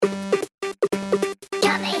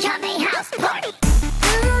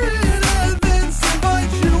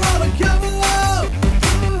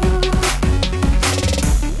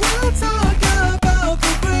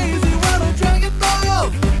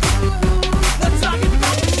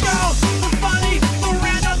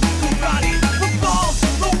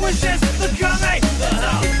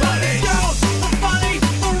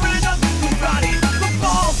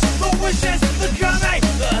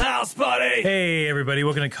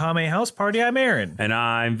welcome to Kame House Party. I'm Aaron. And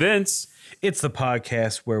I'm Vince. It's the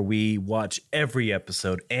podcast where we watch every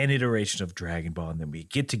episode and iteration of Dragon Ball, and then we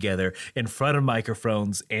get together in front of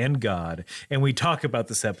microphones and God, and we talk about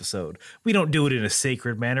this episode. We don't do it in a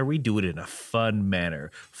sacred manner. We do it in a fun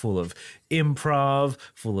manner, full of improv,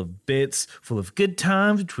 full of bits, full of good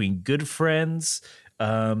times between good friends.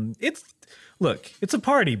 It's a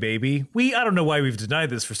party, baby. I don't know why we've denied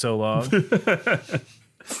this for so long.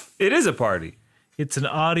 It is a party. It's an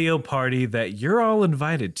audio party that you're all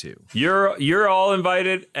invited to. You're all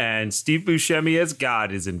invited, and Steve Buscemi as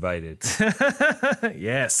God is invited.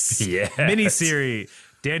 Yes. Yes. Miniseries.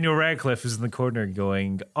 Daniel Radcliffe is in the corner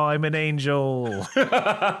going, I'm an angel. And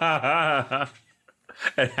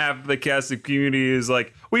half the casting community is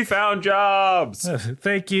like, we found jobs.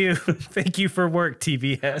 Thank you. Thank you for work,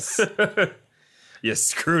 TBS. You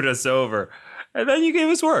screwed us over. And then you gave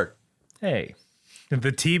us work. Hey,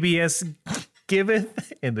 the TBS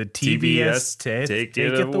giveth and the TBS take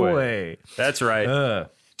it away. That's right.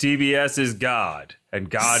 TBS is God, and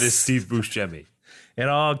God is Steve Buscemi. It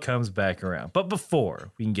all comes back around. But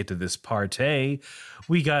before we can get to this party,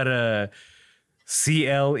 we got a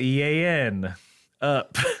CLEAN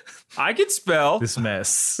up. I can spell. This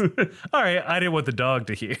mess. All right, I didn't want the dog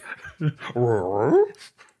to hear.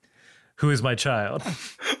 Who is my child?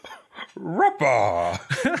 Rappa.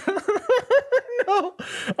 No,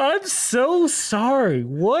 I'm so sorry.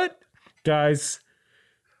 What? Guys,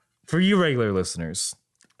 for you regular listeners,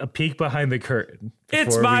 a peek behind the curtain.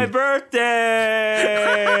 It's my birthday.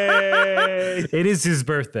 It is his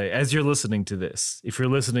birthday as you're listening to this. If you're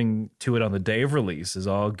listening to it on the day of release, as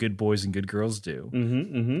all good boys and good girls do,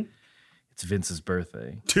 it's Vince's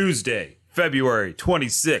birthday. Tuesday, February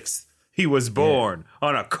 26th. He was born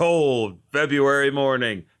on a cold February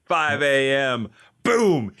morning, 5 a.m.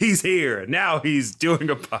 Boom, he's here. Now he's doing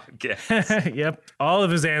a podcast. Yep. All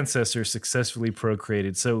of his ancestors successfully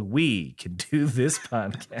procreated so we can do this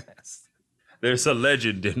podcast. There's a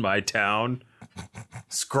legend in my town,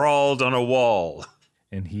 scrawled on a wall.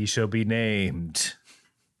 And he shall be named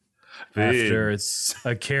Vince. after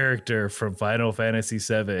a character from Final Fantasy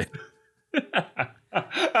VII.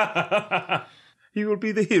 He will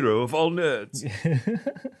be the hero of all nerds.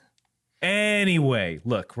 Anyway,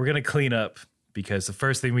 look, we're going to clean up because the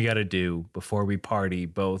first thing we got to do before we party,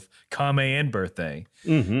 both Kame and birthday,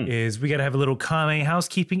 is we got to have a little Kame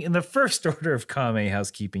housekeeping. And the first order of Kame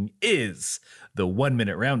housekeeping is the 1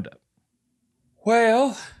 minute roundup.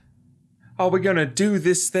 Well, are we going to do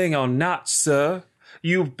this thing or not, sir?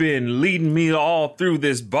 You've been leading me all through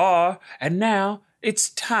this bar, and now it's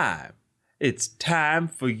time. It's time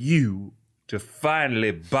for you to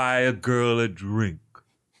finally buy a girl a drink.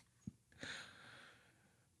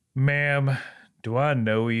 Ma'am, do I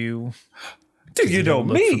know you? Do you know don't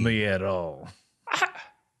look me? familiar at all.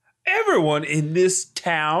 Everyone in this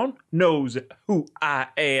town knows who I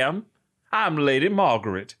am. I'm Lady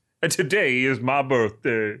Margaret, and today is my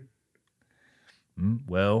birthday.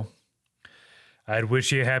 Well, I'd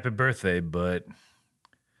wish you a happy birthday, but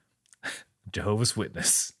Jehovah's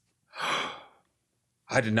Witness.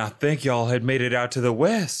 I did not think y'all had made it out to the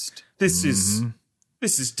West. This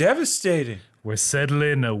is devastating. We're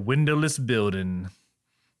settling a windowless building.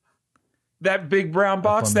 That big brown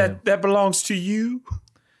box that belongs to you?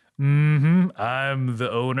 I'm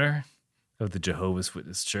the owner of the Jehovah's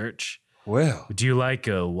Witness Church. Well, Would you like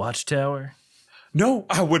a watchtower? no,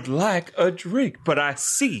 I would like a drink, but I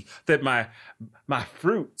see that my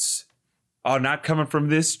fruits are not coming from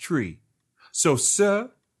this tree. So,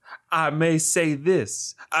 sir, I may say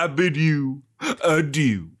this. I bid you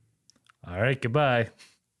adieu. All right, goodbye.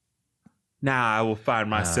 Now I will find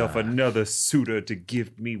myself another suitor to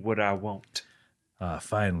give me what I want.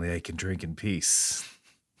 Finally, I can drink in peace.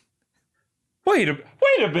 Wait a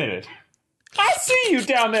minute. I see you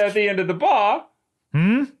down there at the end of the bar.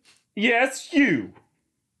 Yes, you.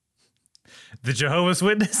 The Jehovah's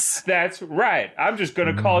Witness? That's right. I'm just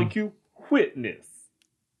going to call you Witness.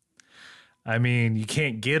 I mean, you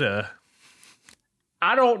can't get a...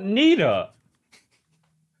 I don't need a.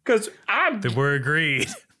 Because I'm... Then we're agreed.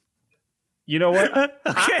 You know what?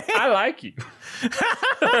 Okay. I like you.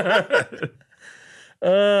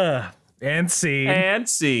 And scene. And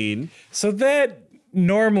scene. So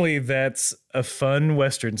normally that's a fun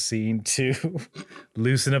Western scene to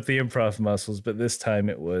loosen up the improv muscles, but this time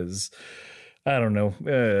it was, I don't know.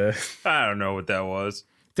 I don't know what that was.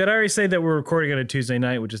 Did I already say that we're recording on a Tuesday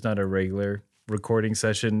night, which is not a regular recording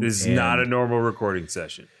session? This is not a normal recording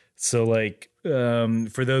session. So,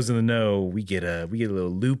 for those in the know, we get a little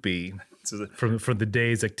loopy from the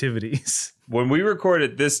day's activities. When we record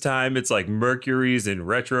at this time, it's like Mercury's in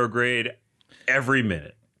retrograde every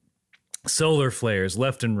minute. Solar flares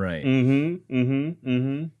left and right.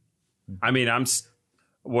 I mean, I'm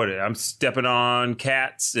stepping on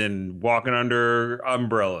cats and walking under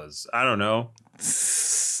umbrellas. I don't know.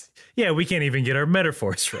 Yeah, we can't even get our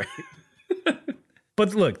metaphors right.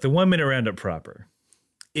 But look, the 1 minute roundup proper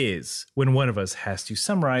is when one of us has to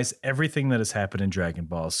summarize everything that has happened in Dragon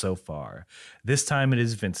Ball so far. This time it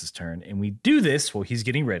is Vince's turn, and we do this while he's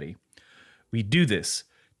getting ready. We do this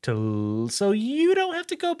so you don't have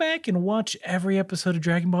to go back and watch every episode of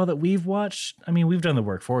Dragon Ball that we've watched. I mean, we've done the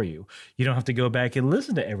work for you. You don't have to go back and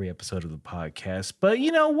listen to every episode of the podcast. But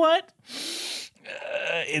you know what?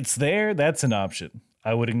 It's there. That's an option.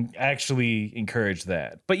 I would actually encourage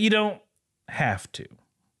that. But you don't have to.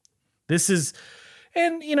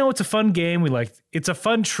 And you know, it's a fun game. It's a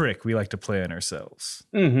fun trick we like to play on ourselves.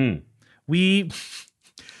 Mm-hmm.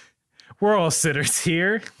 We're all sinners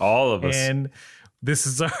here. All of us. And this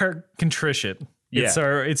is our contrition. Yeah.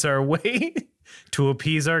 It's our way to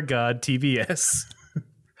appease our god, TBS.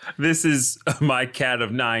 This is my cat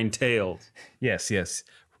of 9 tails. Yes.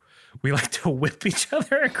 We like to whip each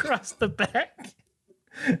other across the back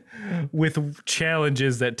with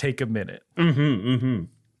challenges that take a minute.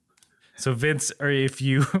 So Vince, or if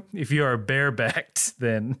you are barebacked,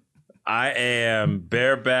 then I am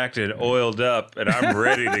barebacked and oiled up, and I'm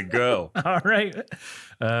ready to go. all right.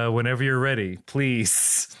 Whenever you're ready,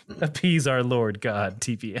 please appease our Lord God,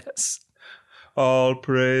 TBS. All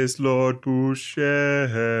praise Lord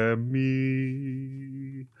Buscemi.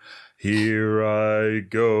 Here I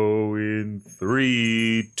go in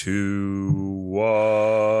 3, 2,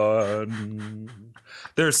 1.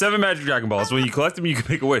 There are 7 magic Dragon Balls. When you collect them, you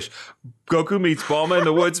can make a wish. Goku meets Bulma in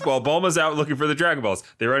the woods while Bulma's out looking for the Dragon Balls.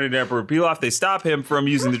 They run into Emperor Pilaf. They stop him from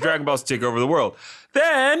using the Dragon Balls to take over the world.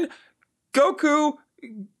 Then Goku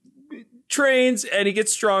trains and he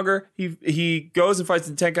gets stronger. He goes and fights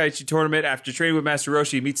in the Tenkaichi tournament. After training with Master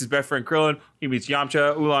Roshi, he meets his best friend Krillin. He meets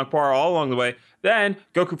Yamcha, Oolong Par all along the way. Then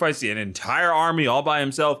Goku fights an entire army all by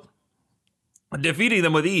himself, defeating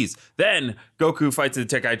them with ease. Then Goku fights in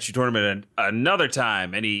the Tenkaichi tournament another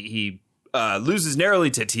time, and he loses narrowly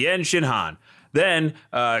to Tien Shinhan. Then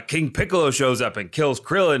King Piccolo shows up and kills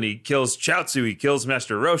Krillin. He kills Chaozu. He kills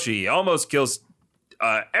Master Roshi. He almost kills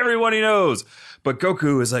everyone he knows. But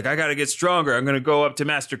Goku is like, I gotta get stronger. I'm gonna go up to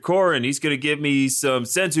Master Korin. He's gonna give me some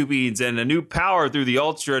senzu beans and a new power through the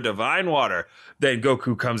Ultra Divine Water. Then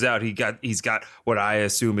Goku comes out. He's got what I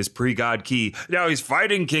assume is pre-God Ki. Now he's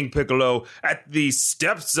fighting King Piccolo at the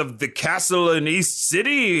steps of the castle in East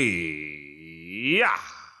City. Yeah.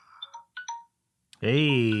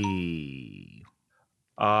 Hey.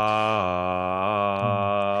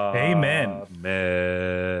 Amen.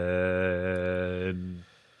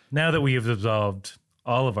 Now that we have absolved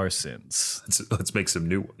all of our sins. Let's make some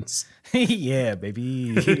new ones. Yeah,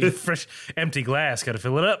 baby. Fresh, empty glass. Got to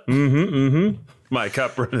fill it up. My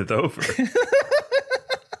cup runneth over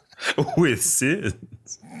with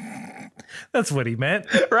sins. That's what he meant.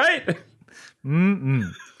 Right?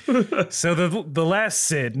 So the last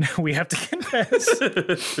sin we have to confess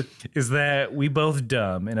is that we both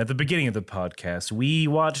dumb. And at the beginning of the podcast, we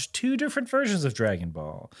watched 2 different versions of Dragon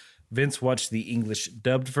Ball. Vince watched the English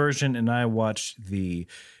dubbed version, and I watched the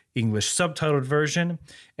English subtitled version.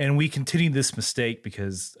 And we continued this mistake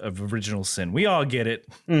because of original sin. We all get it.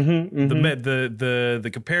 The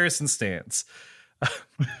comparison stands.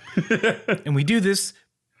 And we do this,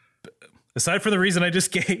 aside from the reason I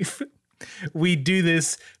just gave, we do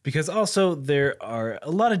this because also there are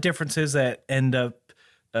a lot of differences that end up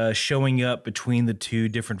showing up between the 2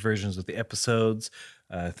 different versions of the episodes.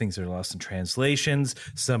 Things are lost in translations.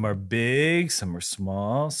 Some are big, some are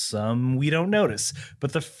small, some we don't notice.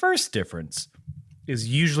 But the first difference is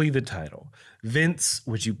usually the title. Vince,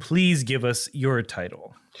 would you please give us your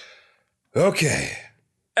title? Okay.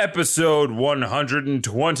 Episode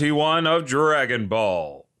 121 of Dragon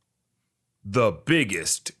Ball. The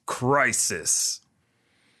Biggest Crisis.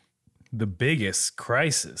 The Biggest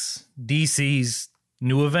Crisis. DC's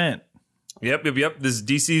new event. Yep. This is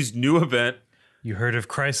DC's new event. You heard of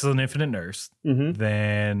Crisis on Infinite Earths.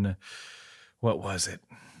 Then, what was it?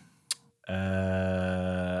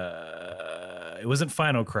 It wasn't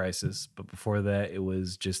Final Crisis, but before that, it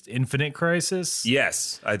was just Infinite Crisis.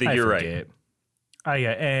 Yes, I think you're right.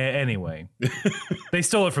 Anyway, they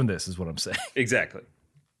stole it from this, is what I'm saying. Exactly.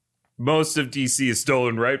 Most of DC is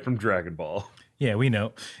stolen right from Dragon Ball. Yeah, we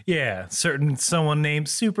know. Yeah, someone named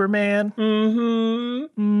Superman.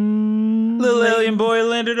 Little alien boy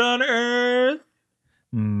landed on Earth.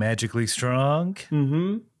 Magically strong.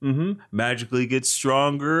 Magically gets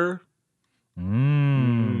stronger.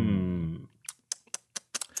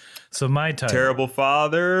 So So my title. Terrible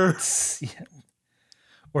father. Yeah.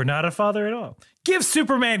 Or not a father at all. Give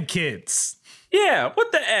Superman kids. Yeah,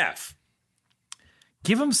 what the F?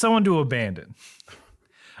 Give him someone to abandon.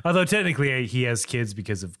 Although technically he has kids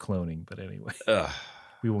because of cloning, but anyway.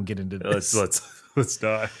 We won't get into this. Let's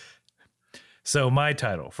not. So my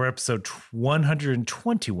title for episode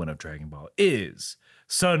 121 of Dragon Ball is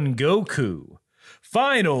Son Goku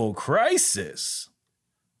Final Crisis.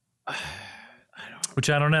 Which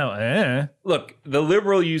I don't know. Look, the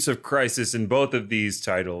liberal use of crisis in both of these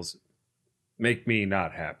titles make me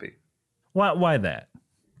not happy. Why that?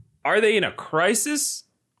 Are they in a crisis?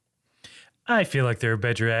 I feel like there are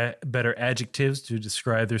better adjectives to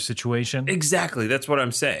describe their situation. Exactly, that's what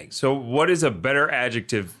I'm saying. So what is a better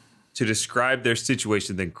adjective to describe their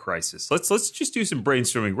situation than crisis? Let's just do some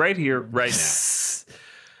brainstorming right here, right now.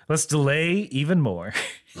 Let's delay even more.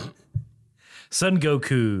 Son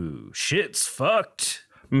Goku, shit's fucked.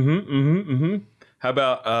 How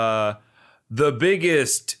about the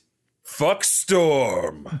biggest fuck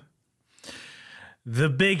storm? The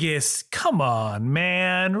biggest, come on,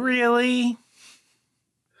 man, really?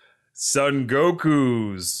 Son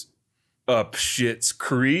Goku's up shit's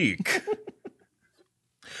creek.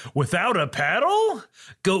 Without a paddle?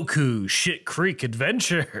 Goku Shit Creek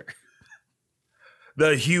Adventure.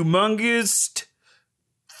 The humongous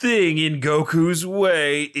thing in Goku's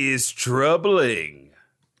way is troubling.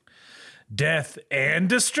 Death and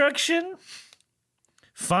destruction?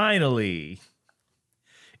 Finally,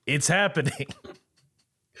 it's happening.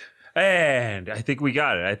 And I think we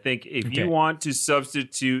got it. I think if you want to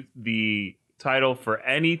substitute the title for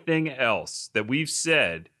anything else that we've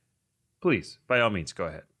said, please, by all means, go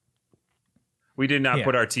ahead. We did not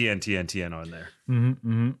put our TN on there.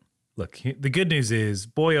 Look, the good news is,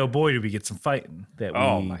 boy, oh boy, did we get some fighting that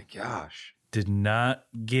oh my gosh, did not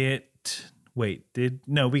get. Wait,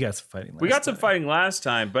 we got some fighting. We got some fighting last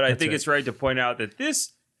time, but I think it's right to point out that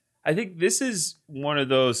I think this is one of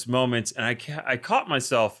those moments, and I caught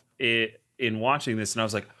myself in watching this, and I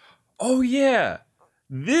was like, oh yeah,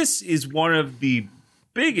 this is one of the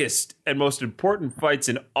biggest and most important fights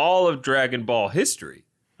in all of Dragon Ball history.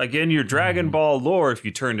 Like in your Dragon Ball lore, if you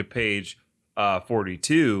turn to page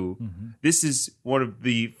 42, this is one of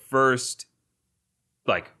the first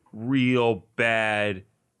like real bad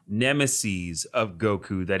nemeses of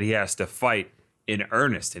Goku that he has to fight in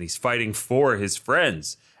earnest, and he's fighting for his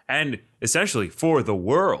friends and essentially for the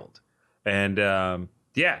world. And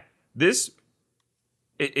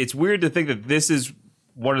it's weird to think that this is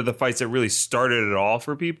one of the fights that really started it all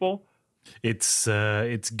for people. It's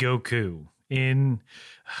Goku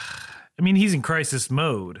he's in crisis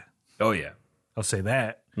mode. Oh yeah, I'll say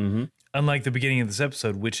that. Unlike the beginning of this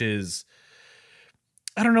episode, which is,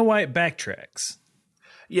 I don't know why it backtracks.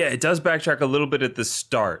 Yeah, it does backtrack a little bit at the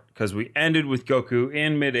start because we ended with Goku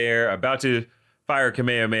in midair, about to fire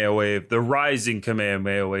Kamehameha Wave, the rising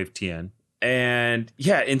Kamehameha Wave Tien. And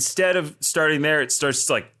yeah, instead of starting there, it starts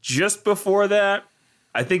like just before that.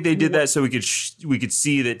 I think they did that so we could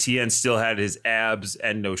see that Tien still had his abs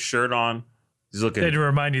and no shirt on. He's looking. They had to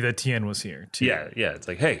remind you that Tien was here too. Yeah. It's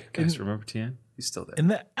like, hey, guys, remember Tien? He's still there.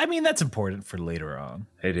 And that's important for later on.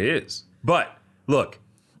 It is. But look.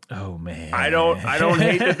 Oh man. I don't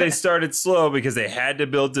hate that they started slow because they had to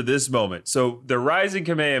build to this moment. So the rising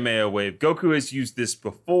Kamehameha Wave, Goku has used this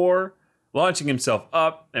before, launching himself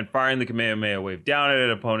up and firing the Kamehameha Wave down at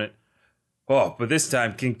an opponent. Oh, but this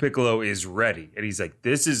time King Piccolo is ready. And he's like,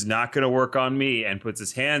 this is not going to work on me, and puts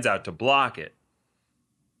his hands out to block it.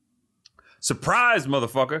 Surprise,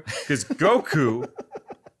 motherfucker, because Goku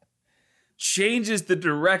changes the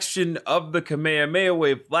direction of the Kamehameha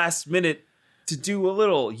Wave last minute to do a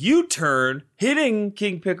little U-turn, hitting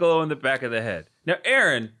King Piccolo in the back of the head. Now,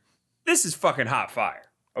 Aaron, this is fucking hot fire,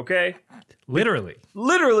 okay? Literally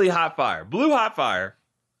hot fire. Blue hot fire.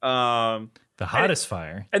 The hottest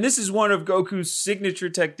fire. And this is one of Goku's signature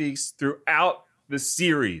techniques throughout the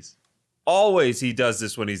series. Always he does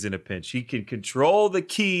this when he's in a pinch. He can control the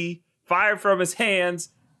ki, fire from his hands,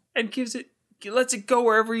 and lets it go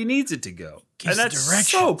wherever he needs it to go. Gives and that's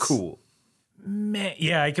so cool. Man,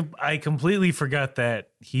 yeah, I completely forgot that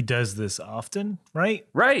he does this often, right?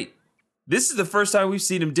 Right. This is the first time we've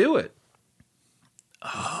seen him do it.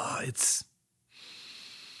 Oh,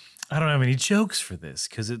 I don't have any jokes for this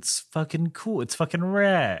because it's fucking cool. It's fucking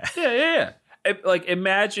rad. Yeah. Like,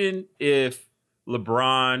 imagine if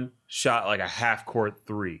LeBron shot like a half-court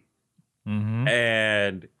three.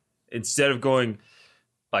 And instead of going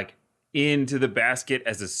like into the basket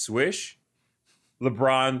as a swish,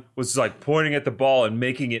 LeBron was like pointing at the ball and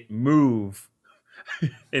making it move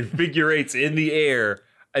in figure eights in the air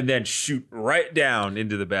and then shoot right down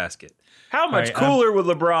into the basket. How much right, cooler would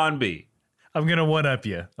LeBron be? I'm going to one-up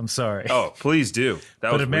you. I'm sorry. Oh, please do.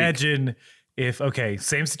 That but was imagine if, okay,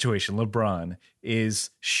 same situation. LeBron is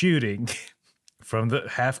shooting from the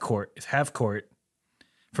half court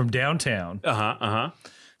from downtown.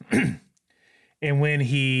 And when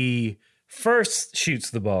he first shoots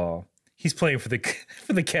the ball, he's playing for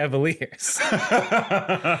the Cavaliers.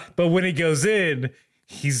 But when he goes in,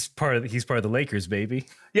 he's part of the Lakers, baby.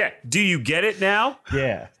 Yeah. Do you get it now?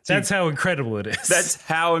 Yeah. That's how incredible it is. That's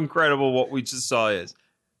how incredible what we just saw is.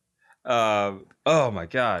 Oh my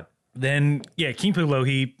God. Then, yeah, King Piccolo,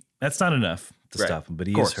 that's not enough to stop him, but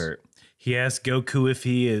he is hurt. He asks Goku if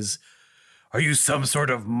he is, are you some sort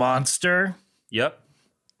of monster? Yep.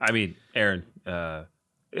 I mean, Aaron's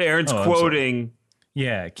quoting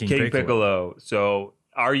King Piccolo. So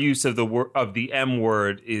our use of the M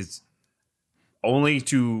word is only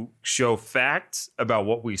to show facts about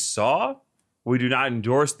what we saw. We do not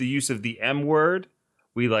endorse the use of the M word.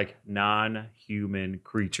 We like non-human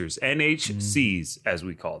creatures, NHCs as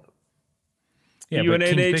we call them. Yeah, you an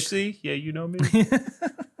NHC? Yeah, you know me.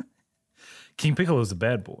 King Piccolo's a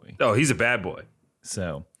bad boy. Oh, he's a bad boy.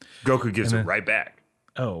 So Goku gives it right back.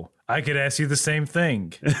 Oh, I could ask you the same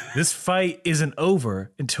thing. This fight isn't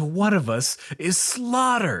over until one of us is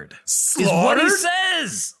slaughtered. Slaughtered? Is what he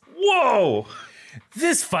says. Whoa.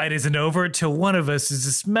 This fight isn't over until one of us is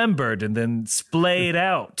dismembered and then splayed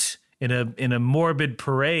out in a morbid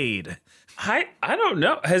parade. I don't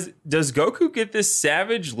know. Does Goku get this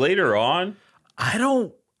savage later on?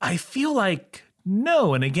 I feel like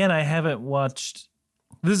no. And again, I haven't watched.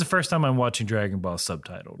 This is the first time I'm watching Dragon Ball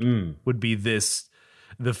subtitled. Would be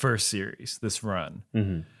the first series, this run.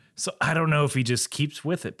 Mm-hmm. So I don't know if he just keeps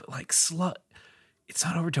with it, but like it's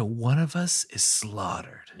not over till one of us is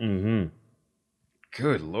slaughtered. Mm-hmm.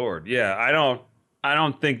 Good Lord. Yeah, I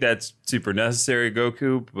don't think that's super necessary,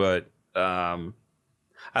 Goku, but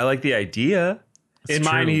I like the idea. In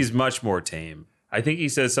mine, he's much more tame. I think he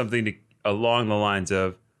says something along the lines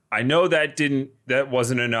of, I know that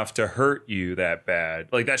wasn't enough to hurt you that bad.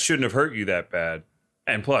 Like, that shouldn't have hurt you that bad.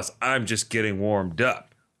 And plus, I'm just getting warmed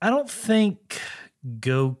up. I don't think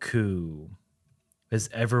Goku has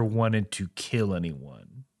ever wanted to kill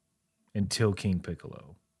anyone until King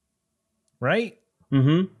Piccolo. Right?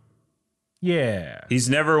 Mm-hmm. Yeah. He's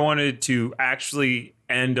never wanted to actually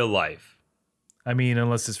end a life. I mean,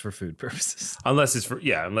 unless it's for food purposes. Unless it's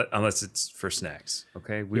for snacks.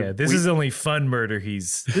 Okay. This is only fun murder.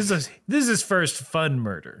 This is his first fun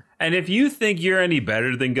murder. And if you think you're any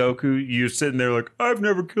better than Goku, you're sitting there like, I've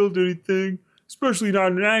never killed anything, especially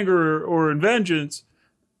not in anger or in vengeance.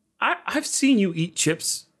 I've seen you eat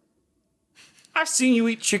chips. I've seen you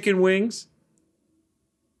eat chicken wings.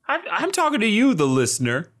 I'm talking to you, the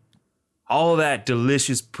listener. All that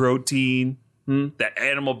delicious protein. That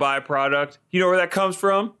animal byproduct. You know where that comes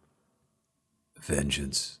from?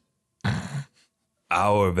 Vengeance.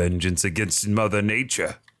 Our vengeance against Mother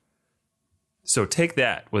Nature. So take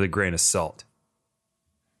that with a grain of salt.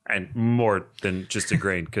 And more than just a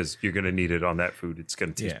grain, because you're going to need it on that food. It's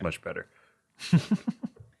going to taste much better.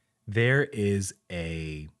 There is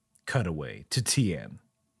a cutaway to Tien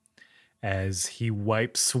as he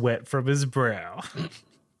wipes sweat from his brow.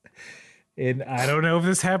 And I don't know if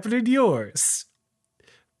this happened in yours,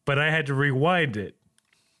 but I had to rewind it,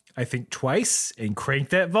 I think twice, and crank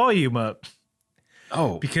that volume up.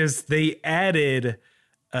 Oh. Because they added,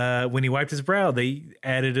 when he wiped his brow, they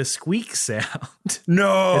added a squeak sound.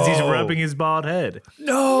 No. As he's rubbing his bald head.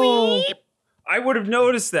 No. Weep. I would have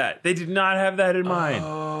noticed that. They did not have that in mind.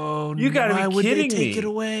 Oh, you got to be kidding me. Why would they take it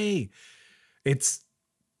away?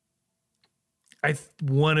 I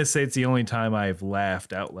want to say it's the only time I've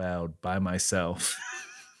laughed out loud by myself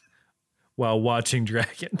while watching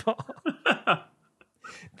Dragon Ball.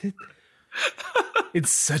 It's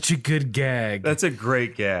such a good gag. That's a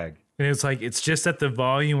great gag. And it's like, it's just at the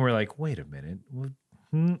volume we're like, wait a minute.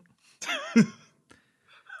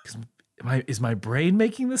 Is my brain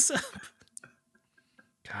making this up?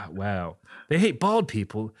 God, wow. They hate bald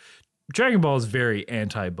people. Dragon Ball is very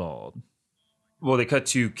anti-bald. Well, they cut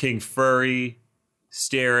to King Furry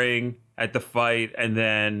staring at the fight, and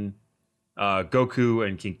then Goku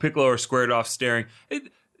and King Piccolo are squared off staring.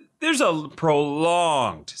 There's a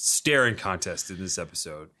prolonged staring contest in this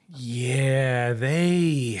episode. Yeah,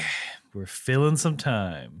 they were filling some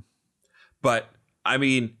time. But, I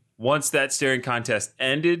mean, once that staring contest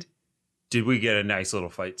ended, did we get a nice little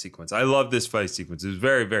fight sequence. I love this fight sequence. It was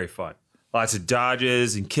very, very fun. Lots of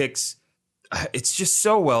dodges and kicks. It's just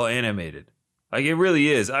so well animated. Like, it really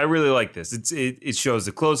is. I really like this. It shows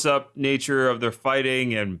the close-up nature of their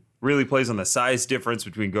fighting, and really plays on the size difference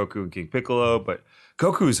between Goku and King Piccolo, but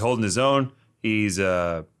Goku's holding his own. He's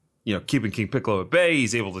keeping King Piccolo at bay.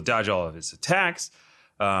 He's able to dodge all of his attacks.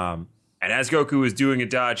 And as Goku is doing a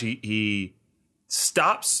dodge, he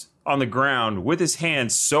stops on the ground with his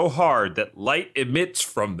hands so hard that light emits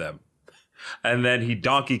from them. And then he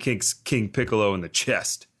donkey kicks King Piccolo in the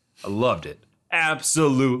chest. I loved it.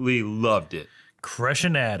 Absolutely loved it.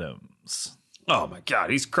 Crushing atoms. Oh my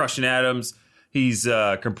God, he's crushing atoms. He's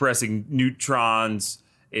compressing neutrons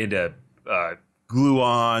into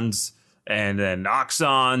gluons and then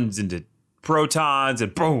oxons into protons,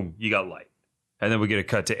 and boom, you got light. And then we get a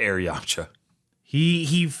cut to Air Yamcha.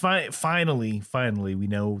 Finally, we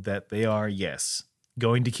know that they are, yes,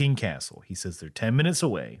 going to King Castle. He says they're 10 minutes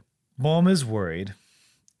away. Bulma's worried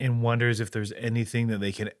and wonders if there's anything that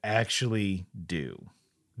they can actually do.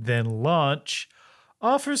 Then Launch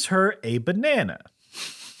offers her a banana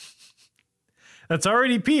that's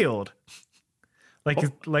already peeled, like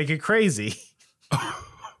a crazy.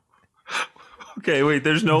 Okay, wait,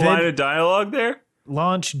 there's no line of dialogue there?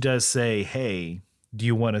 Launch does say, "Hey, do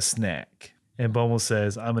you want a snack?" And Bulma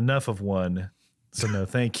says, "I'm enough of one, so no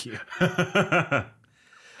thank you."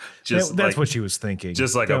 That's what she was thinking.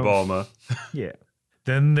 Just like a Bulma. Yeah.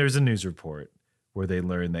 Then there's a news report where they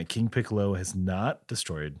learn that King Piccolo has not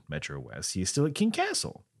destroyed Metro West. He is still at King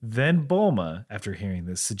Castle. Then Bulma, after hearing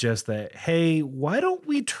this, suggests that, hey, why don't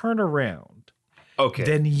we turn around? Okay.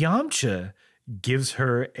 Then Yamcha gives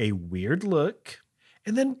her a weird look.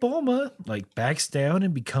 And then Bulma backs down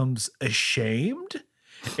and becomes ashamed.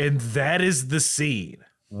 And that is the scene.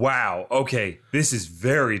 Wow. Okay. This is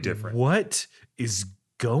very different. What is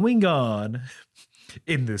going on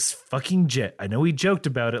in this fucking jet? I know we joked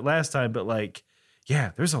about it last time, but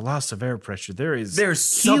yeah, there's a loss of air pressure. There's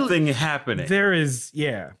something happening. There is,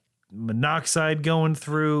 monoxide going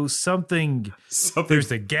through something.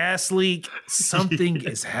 There's a gas leak. Something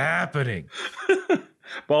is happening.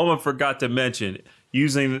 Bulma forgot to mention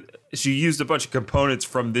she used a bunch of components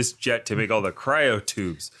from this jet to make all the cryo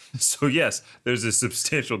tubes. So yes, there's a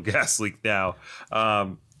substantial gas leak now.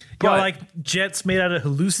 Jets made out of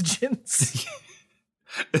hallucinogens.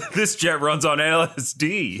 This jet runs on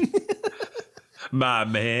LSD. My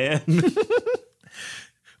man.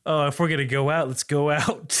 Oh, if we're going to go out, let's go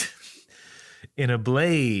out in a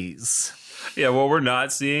blaze. Yeah, what we're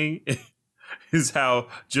not seeing is how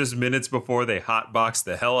just minutes before they hotbox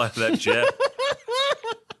the hell out of that jet.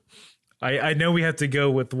 I know we have to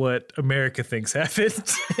go with what America thinks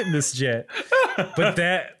happened in this jet. But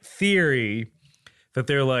that theory that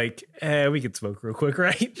they're we can smoke real quick,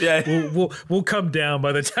 right? Yeah. We'll come down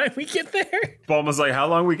by the time we get there. Bulma's like, how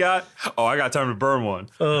long we got? Oh, I got time to burn one.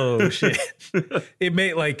 Oh, shit. It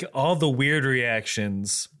made all the weird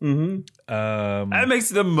reactions. Mm-hmm. That makes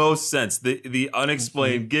the most sense. The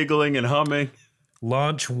unexplained giggling and humming.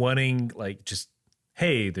 Launch wanting just,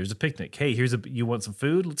 hey, there's a picnic. Hey, you want some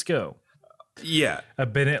food? Let's go. Yeah.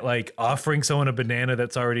 Bennett offering someone a banana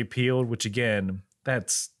that's already peeled, which again,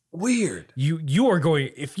 that's weird. You are going,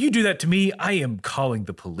 if you do that to me, I am calling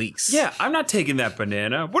the police. Yeah, I'm not taking that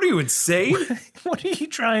banana. What are you, insane? What are you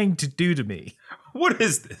trying to do to me? What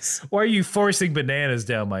is this? Why are you forcing bananas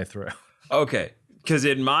down my throat? Okay, because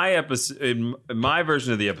in my episode, in my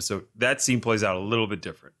version of the episode, that scene plays out a little bit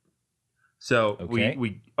different. So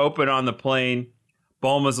we open on the plane.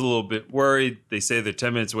 Bulma's a little bit worried. They say they're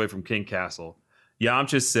 10 minutes away from King Castle.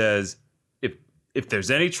 Yamcha says, if there's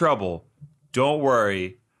any trouble, don't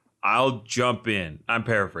worry. I'll jump in. I'm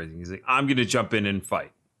paraphrasing. He's like, I'm going to jump in and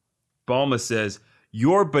fight. Bulma says,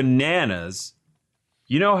 your bananas,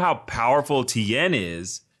 you know how powerful Tien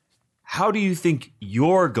is. How do you think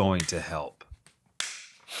you're going to help?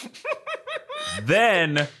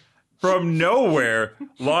 Then, from nowhere,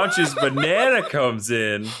 Launch's banana comes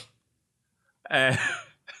in. And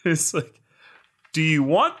it's like, do you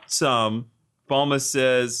want some? Bulma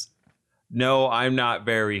says, no, I'm not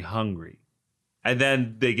very hungry. And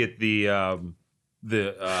then they get the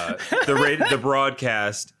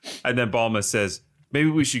broadcast, and then Bulma says, maybe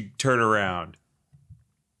we should turn around.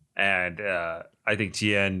 And I think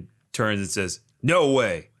Tien turns and says, no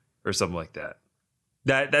way, or something like that.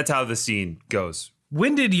 That's how the scene goes.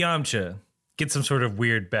 When did Yamcha get some sort of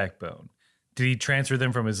weird backbone? Did he transfer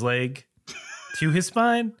them from his leg to his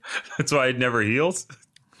spine? That's why it never heals?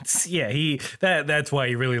 Yeah, that's why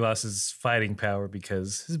he really lost his fighting power,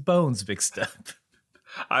 because his bones mixed up.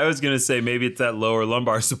 I was going to say maybe it's that lower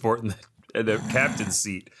lumbar support in the captain's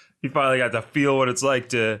seat. He finally got to feel what it's like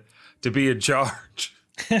to be in charge.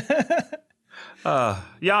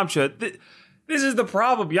 Yamcha, this is the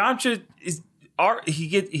problem. Yamcha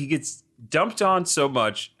he gets dumped on so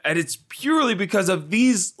much, and it's purely because of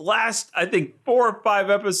these last, I think, 4 or 5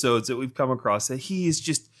 episodes that we've come across that he is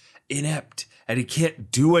just inept and he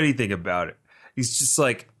can't do anything about it. He's just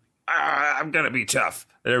like, I'm gonna be tough,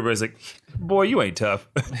 and everybody's like, boy, you ain't tough.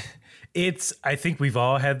 I think we've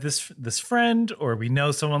all had this friend, or we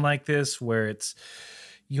know someone like this, where it's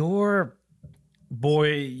you're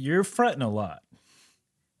fronting a lot.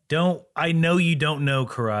 I know you don't know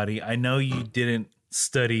karate. I know you didn't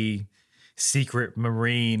study secret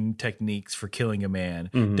marine techniques for killing a man.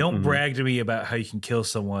 Don't brag to me about how you can kill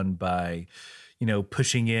someone by,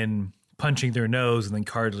 punching their nose, and then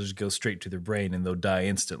cartilage goes straight to their brain and they'll die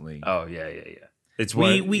instantly. Oh, yeah. It's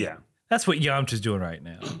that's what Yamcha's doing right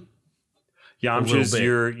now. Yamcha's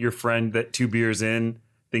your friend that 2 beers in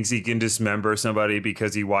thinks he can dismember somebody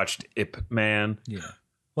because he watched Ip Man. Yeah.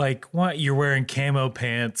 Like, what? You're wearing camo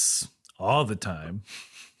pants all the time.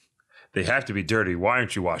 They have to be dirty. Why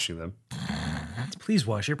aren't you washing them? Please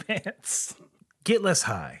wash your pants. Get less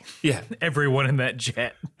high. Yeah. Everyone in that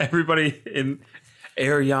jet. Everybody in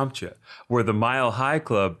Air Yamcha, where the Mile High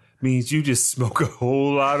Club means you just smoke a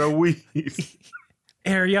whole lot of weed.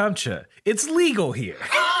 Air Yamcha, it's legal here.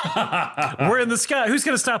 We're in the sky. Who's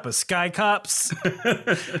going to stop us? Sky cops?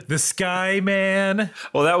 The Sky Man?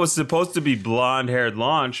 Well, that was supposed to be blonde-haired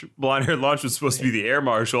Launch. Blonde-haired Launch was supposed to be the air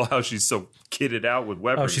marshal. How she's so kitted out with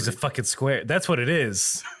weaponry. Oh, she's a fucking square. That's what it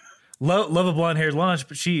is. Love a blonde-haired Launch,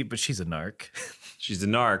 but she's a narc. She's a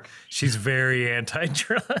narc. She's very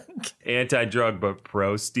anti-drug. Anti-drug, but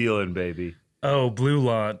pro-stealing, baby. Oh, Blue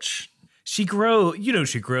Launch. She grows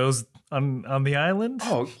on the island.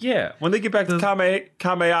 Oh, yeah. When they get back to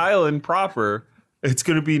Kame Island proper, it's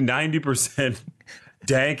going to be 90%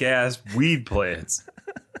 dank-ass weed plants.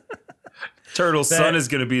 Turtle's son is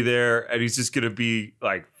going to be there, and he's just going to be,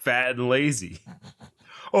 like, fat and lazy.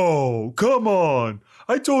 Oh, come on.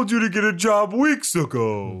 I told you to get a job weeks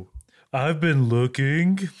ago. I've been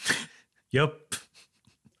looking. Yup.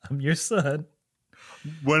 I'm your son.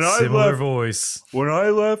 Similar voice. When I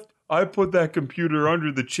left, I put that computer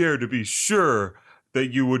under the chair to be sure that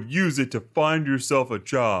you would use it to find yourself a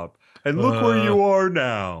job. And look where you are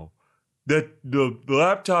now. That the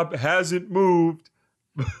laptop hasn't moved,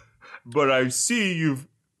 but I see you've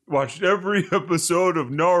watched every episode of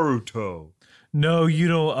Naruto. No,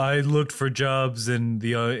 I looked for jobs in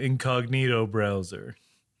the incognito browser.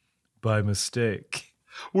 By mistake.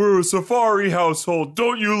 We're a Safari household.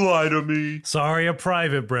 Don't you lie to me. Sorry, a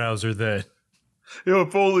private browser then.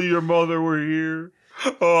 If only your mother were here.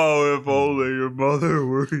 Oh, if only your mother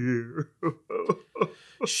were here.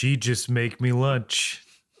 She'd just make me lunch.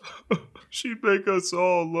 She'd make us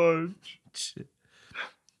all lunch.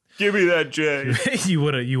 Give me that, Jay. You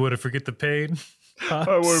wanna forget the pain? Pops?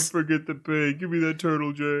 I want to forget the pain. Give me that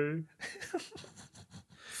turtle, Jay.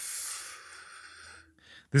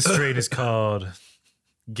 This trade is called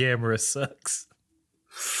Gamera Sucks.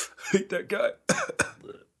 Hate that guy.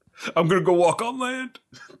 I'm going to go walk on land.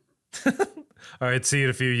 All right, see you in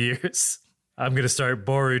a few years. I'm going to start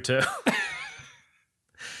Boruto.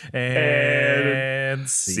 and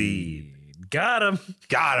seed. Got him.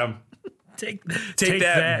 Take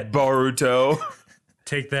that, Boruto.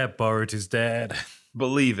 Take that, Boruto's dad.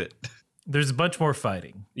 Believe it. There's a bunch more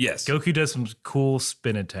fighting. Yes. Goku does some cool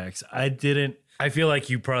spin attacks. I feel like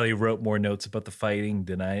you probably wrote more notes about the fighting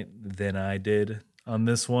than I did on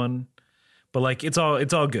this one. But like it's all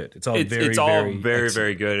good. It's all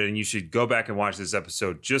very good, and you should go back and watch this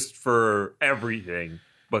episode just for everything.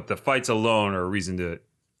 But the fights alone are a reason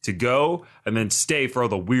to go and then stay for all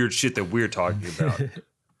the weird shit that we're talking about.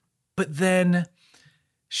 But then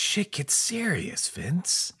shit gets serious,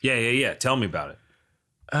 Vince. Yeah. Tell me about it.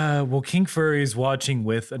 Well, King Furry's watching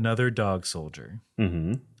with another dog soldier.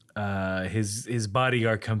 Mm-hmm. His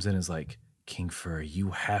bodyguard comes in and is like, King Furry, you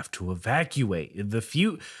have to evacuate.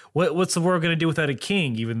 What's the world going to do without a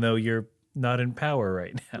king, even though you're not in power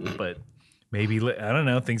right now? But maybe, I don't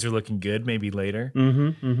know, things are looking good. Maybe later.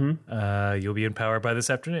 You'll be in power by this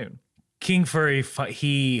afternoon. King Furry,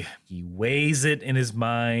 he weighs it in his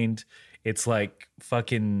mind. It's like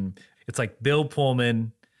Bill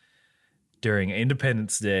Pullman during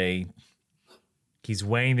Independence Day. He's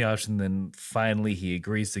weighing the option, then finally he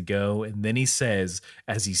agrees to go. And then he says,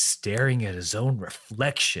 as he's staring at his own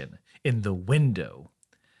reflection in the window,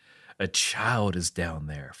 a child is down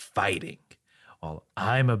there fighting while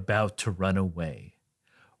I'm about to run away.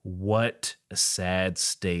 What a sad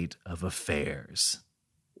state of affairs.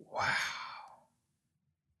 Wow.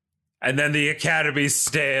 And then the Academy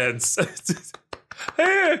stands.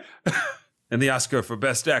 And the Oscar for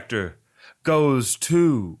Best Actor goes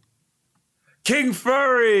to King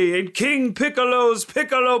Furry and King Piccolo's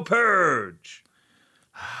Piccolo Purge.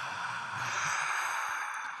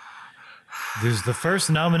 There's the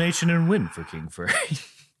first nomination and win for King Furry.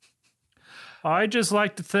 I'd just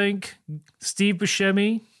like to thank Steve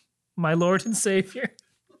Buscemi, my Lord and Savior.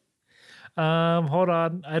 Hold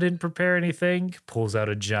on. I didn't prepare anything. Pulls out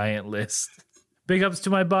a giant list. Big ups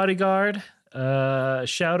to my bodyguard.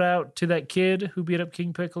 Shout out to that kid who beat up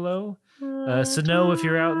King Piccolo. Sano, if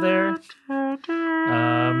you're out there.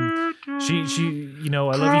 She, I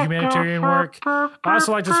love your humanitarian work. I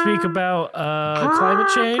also like to speak about climate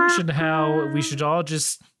change and how we should all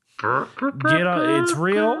just get on. It's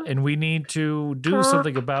real, and we need to do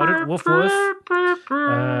something about it. Woof woof.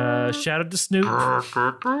 Shout out to Snoop,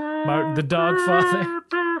 the dog father.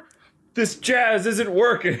 This jazz isn't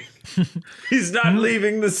working. He's not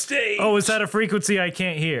leaving the stage. Oh, is that a frequency I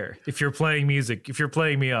can't hear? If you're playing music, if you're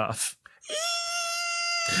playing me off.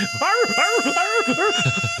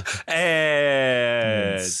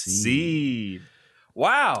 And see.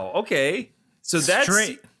 Wow. Okay. So that's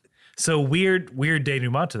straight. So weird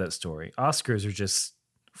denouement to that story. Oscars are just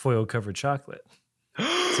foil covered chocolate.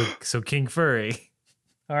 so King Furry,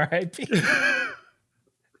 R.I.P.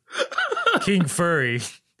 King Furry,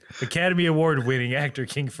 Academy Award winning actor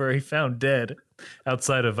King Furry found dead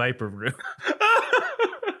outside a Viper room.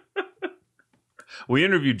 We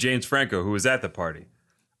interviewed James Franco, who was at the party.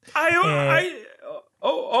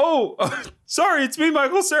 Sorry, it's me,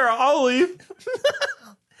 Michael Cera. I'll leave.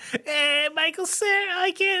 Michael Cera,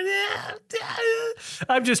 I can't.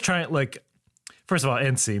 I'm just trying, first of all,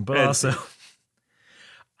 end scene, but also,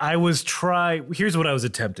 here's what I was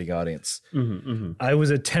attempting, audience. I was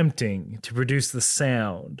attempting to produce the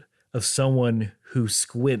sound of someone who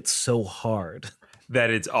squints so hard that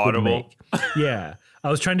it's audible. Yeah. I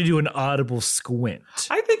was trying to do an audible squint.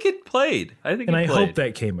 I think it played. I hope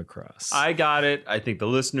that came across. I got it. I think the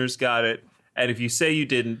listeners got it. And if you say you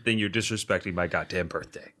didn't, then you're disrespecting my goddamn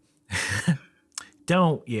birthday.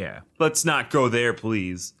 Let's not go there,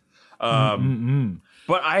 please.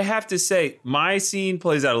 But I have to say, my scene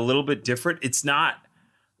plays out a little bit different. It's not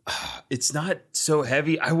so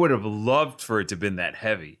heavy. I would have loved for it to have been that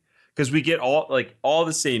heavy. Because we get all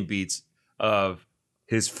the same beats of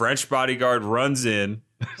his French bodyguard runs in.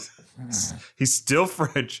 He's still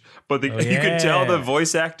French, but you can tell the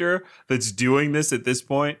voice actor that's doing this at this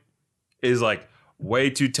point is way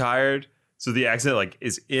too tired. So the accent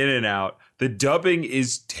is in and out. The dubbing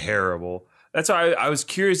is terrible. That's why I was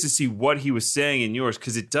curious to see what he was saying in yours,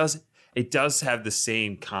 because it does have the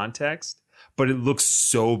same context, but it looks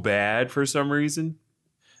so bad for some reason.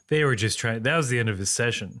 They were just trying. That was the end of his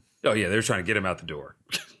session. Oh yeah, they were trying to get him out the door.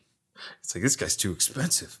 It's this guy's too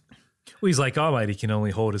expensive. Well, he's like All Might. He can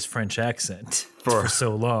only hold his French accent for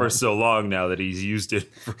so long. For so long now that he's used it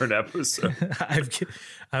for an episode.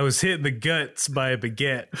 I was hit in the guts by a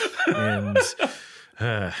baguette and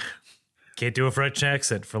can't do a French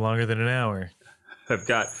accent for longer than an hour. I've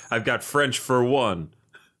got French for one.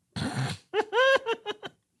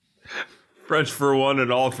 French for one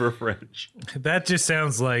and all for French. That just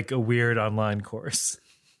sounds like a weird online course.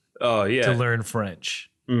 Oh yeah, to learn French.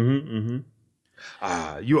 You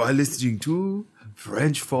are listening to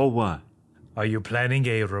French for One. Are you planning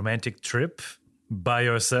a romantic trip by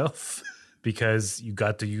yourself because you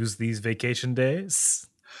got to use these vacation days?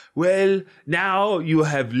 Well, now you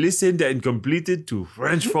have listened and completed to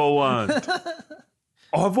French for One.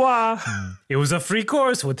 Au revoir. It was a free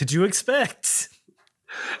course. What did you expect?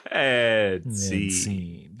 And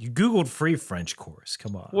see. You Googled free French course.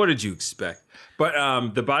 Come on. What did you expect? But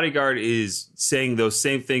the bodyguard is saying those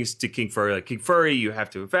same things to King Furry. King Furry, you have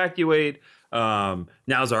to evacuate.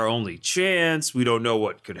 Now's our only chance. We don't know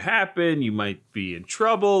what could happen. You might be in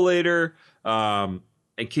trouble later. And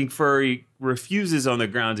King Furry refuses on the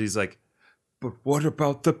grounds. He's like, but what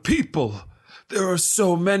about the people? There are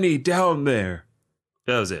so many down there.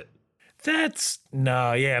 That was it.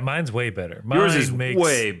 Mine's way better. Yours is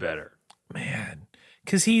way better. Man,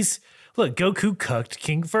 because Goku cucked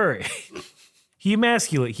King Furry. He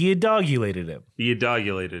dogulated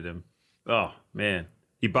him. Oh, man.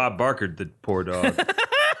 He Bob Barkered the poor dog.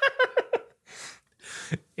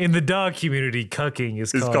 In the dog community, cucking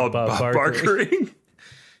is called Bob Barkering.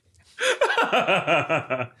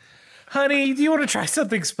 Honey, do you want to try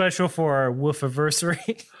something special for our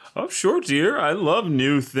woof-anniversary? Oh, sure, dear. I love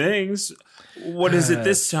new things. What is it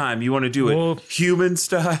this time? You want to do it human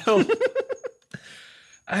style?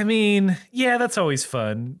 I mean, yeah, that's always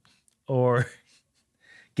fun. Or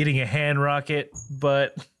getting a hand rocket,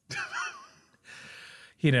 but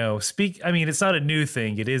it's not a new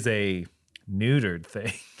thing. It is a neutered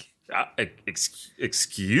thing.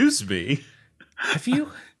 Excuse me? Have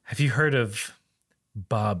you heard of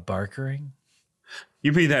Bob Barkering?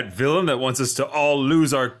 You mean that villain that wants us to all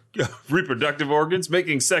lose our reproductive organs,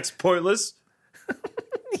 making sex pointless?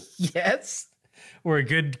 Yes. We're a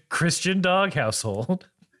good Christian dog household.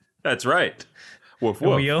 That's right. Woof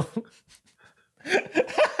woof. We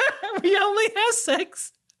only have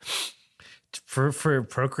sex for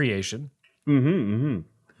procreation.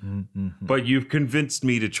 But you've convinced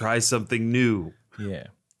me to try something new. Yeah.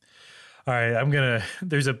 All right,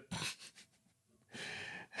 there's a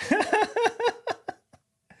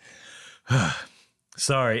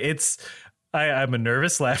Sorry, I'm a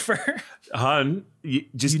nervous laugher. Hun,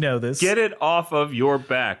 just You know this. get it off of your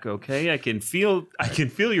back, okay? I can feel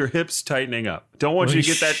your hips tightening up. Don't want you to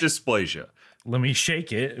get that dysplasia. Let me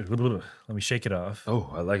shake it. Let me shake it off.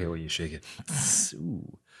 Oh, I like it when you shake it.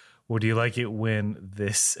 Ooh. Or do you like it when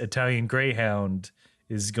this Italian Greyhound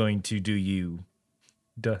is going to do you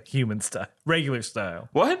human style, regular style,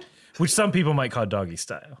 What? which some people might call doggy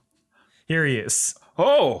style? Here he is.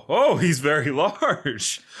 Oh, he's very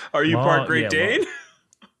large. Are you part Great Dane?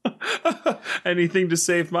 Anything to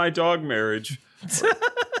save my dog marriage.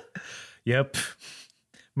 Yep.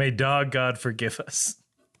 May dog God forgive us.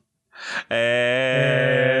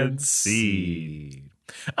 And see.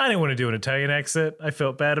 I didn't want to do an Italian accent. I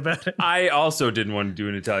felt bad about it. I also didn't want to do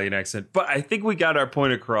an Italian accent, but I think we got our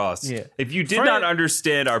point across. Yeah. If you did not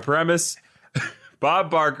understand our premise,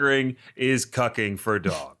 Bob Barkering is cucking for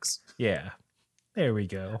dogs. Yeah. There we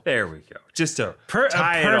go. There we go. Just to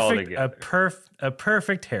tie it all together. A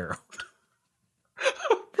perfect herald.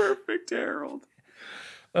 Perfect Harold.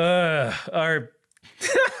 Our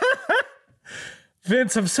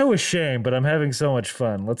Vince, I'm so ashamed, but I'm having so much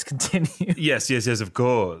fun. Let's continue. Yes, of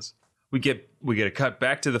course. We get a cut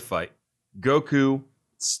back to the fight. Goku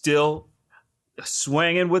still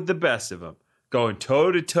swinging with the best of them, going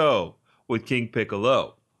toe to toe with King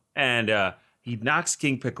Piccolo, and he knocks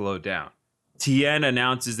King Piccolo down. Tien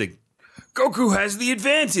announces that Goku has the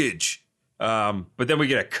advantage, but then we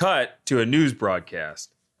get a cut to a news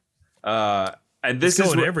broadcast, and this It's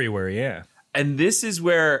is going everywhere, yeah. And this is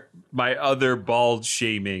where my other bald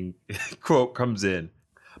shaming quote comes in.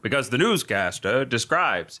 Because the newscaster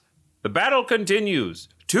describes, the battle continues.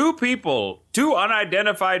 Two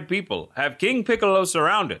unidentified people, have King Piccolo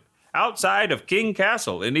surrounded outside of King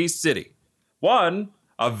Castle in East City. One,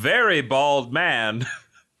 a very bald man.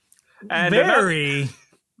 And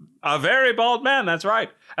a very bald man, that's right.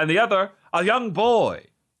 And the other, a young boy.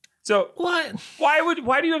 So What?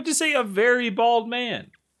 why do you have to say a very bald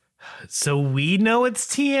man? So we know it's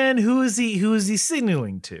Tien. Who is he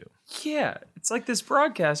signaling to? Yeah, it's like this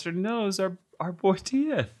broadcaster knows our boy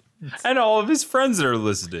Tien and all of his friends that are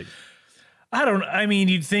listening. I mean,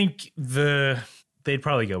 you'd think they'd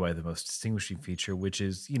probably go by the most distinguishing feature, which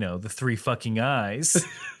is, the three fucking eyes.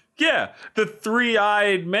 Yeah, the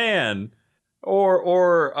three-eyed man,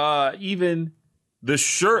 or even the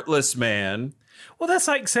shirtless man. Well, that's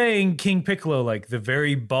like saying King Piccolo, like the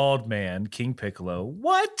very bald man, King Piccolo.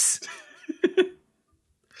 What?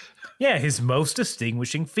 Yeah, his most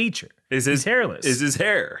distinguishing feature Is he's hairless. Is his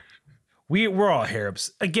hair. We're all hair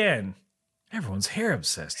obsessed. Again, everyone's hair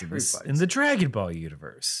obsessed in the Dragon Ball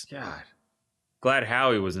universe. God. Glad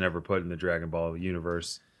Howie was never put in the Dragon Ball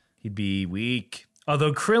universe. He'd be weak.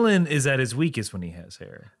 Although Krillin is at his weakest when he has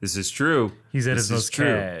hair. This is true. He's at his most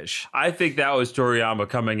cash. I think that was Toriyama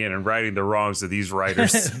coming in and righting the wrongs of these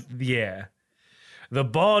writers. Yeah. The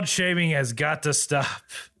bald shaming has got to stop.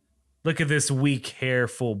 Look at this weak,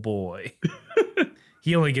 hairful boy.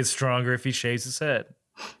 He only gets stronger if he shaves his head.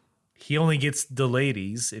 He only gets the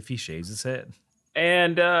ladies if he shaves his head.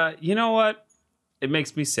 And you know what? It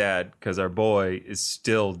makes me sad because our boy is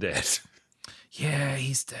still dead. Yeah,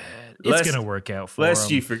 he's dead. It's going to work out for him. Lest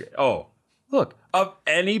you forget. Oh, look, of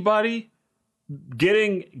anybody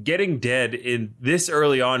getting dead in this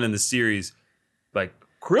early on in the series, like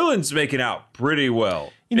Krillin's making out pretty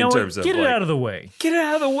well. You know in what? terms of Get it out of the way. Get it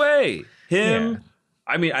out of the way. Him. Yeah.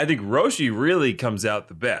 I mean, I think Roshi really comes out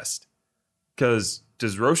the best. Because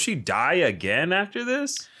does Roshi die again after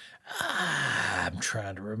this? I'm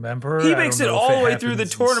trying to remember. He makes it all the way through the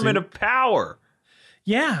Tournament of Power.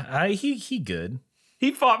 Yeah, he good.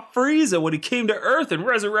 He fought Frieza when he came to Earth in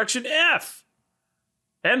Resurrection F.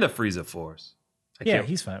 And the Frieza Force. Yeah,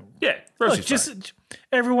 he's fine. Yeah, Roshi's fine.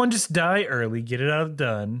 Everyone just die early. Get it out of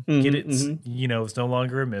done. Get it. It's no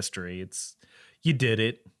longer a mystery. You did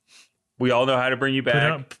it. We all know how to bring you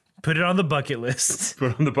back. Put it on the bucket list.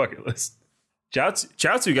 Put it on the bucket list.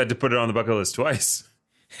 Chaozu got to put it on the bucket list twice.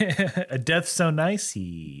 A death so nice,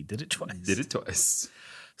 he did it twice.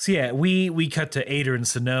 So yeah, we cut to Ader and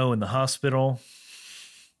Sano in the hospital.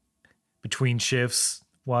 between shifts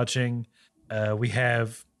watching. We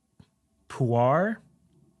have Puar,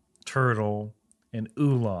 Turtle, and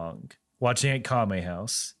Oolong watching at Kame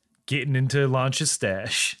House, getting into Launch's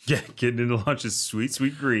stash. Yeah, getting into Launch's sweet,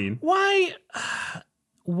 sweet green. Why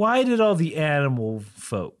did all the animal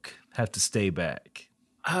folk have to stay back?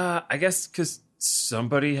 I guess because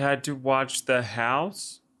somebody had to watch the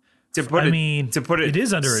house. To put it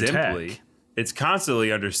is under simply, attack. It's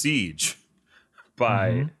constantly under siege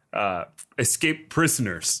by escaped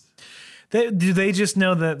prisoners. Do they just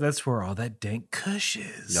know that that's where all that dank kush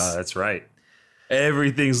is? No, that's right.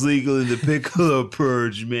 Everything's legal in the Piccolo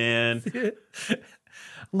Purge, man.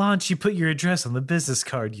 Launch, you put your address on the business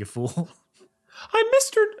card, you fool. I'm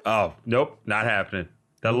Mr. Oh, nope, not happening.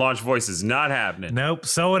 That Launch voice is not happening. Nope,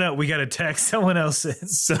 someone else. We got to text someone else in.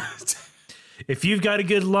 If you've got a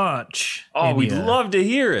good launch. Oh, we'd love to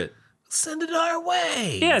hear it. Send it our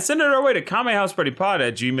way. Yeah, send it our way to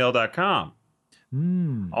kamehousepartypod@gmail.com.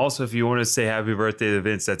 Also, if you want to say happy birthday to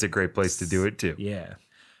Vince, that's a great place to do it too. Yeah.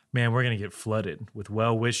 Man, we're going to get flooded with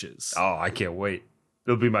well wishes. Oh, I can't wait.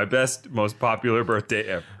 It'll be my best, most popular birthday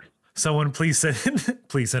ever. Someone please send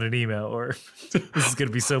an email, or this is going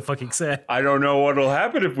to be so fucking sad. I don't know what'll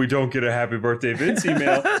happen if we don't get a happy birthday Vince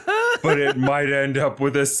email, but it might end up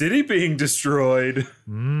with a city being destroyed.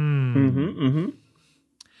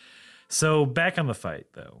 So back on the fight,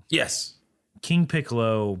 though. Yes. King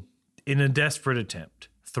Piccolo, in a desperate attempt,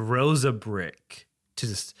 throws a brick to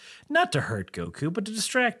just not to hurt Goku, but to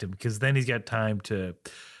distract him, because then he's got time to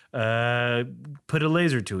put a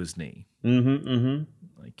laser to his knee.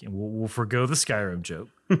 Like, we'll forgo the Skyrim joke,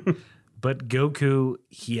 but Goku,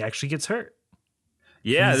 he actually gets hurt.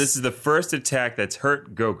 Yeah, this is the first attack that's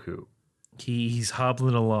hurt Goku. He's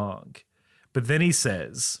hobbling along, but then he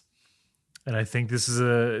says, and I think this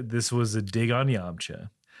was a dig on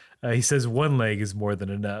Yamcha. He says one leg is more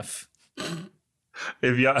than enough.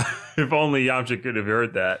 If only Yamcha could have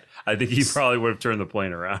heard that, I think he probably would have turned the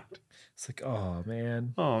plane around. It's like, oh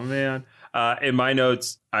man. In my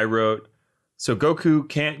notes, I wrote, so Goku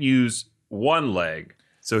can't use one leg,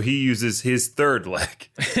 so he uses his third leg.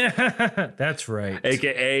 That's right.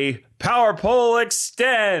 AKA Power Pole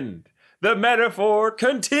Extend. The metaphor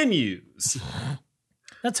continues.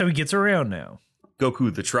 That's how he gets around now.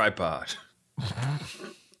 Goku the tripod.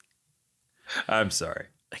 I'm sorry.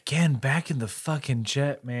 Again, back in the fucking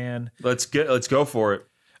jet, man. Let's go for it.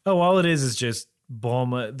 Oh, all it is just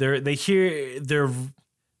Bulma.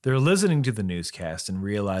 They're listening to the newscast and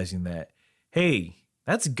realizing that, hey,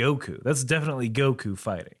 that's Goku. That's definitely Goku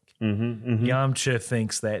fighting. Yamcha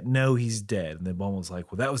thinks that, no, he's dead. And then Bulma's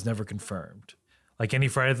like, well, that was never confirmed. Like any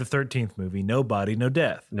Friday the 13th movie, no body, no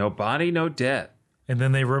death. No body, no death. And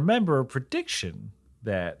then they remember a prediction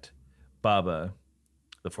that Baba,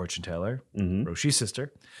 the fortune teller, Roshi's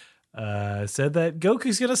sister, said that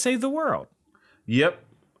Goku's going to save the world. Yep.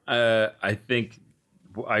 I think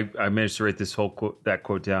I managed to write this whole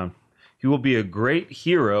quote down. He will be a great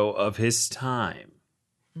hero of his time.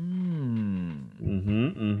 I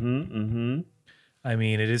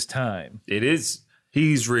mean, it is time. It is.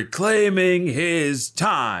 He's reclaiming his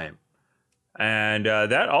time. And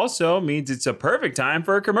that also means it's a perfect time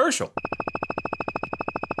for a commercial.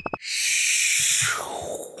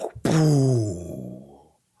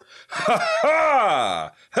 Ha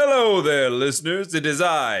ha! Hello there, listeners. It is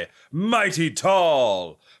I, Mighty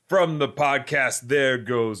Tall, from the podcast There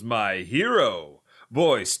Goes My Hero,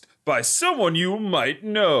 voiced by someone you might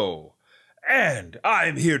know. And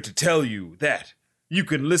I'm here to tell you that you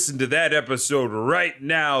can listen to that episode right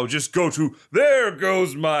now. Just go to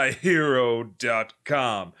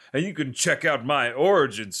theregoesmyhero.com and you can check out my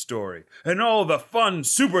origin story and all the fun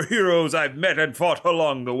superheroes I've met and fought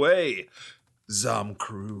along the way. Zom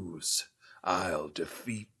Cruz, I'll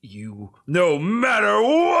defeat you no matter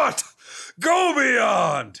what! Go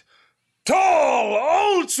beyond!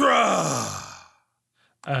 Tall Ultra!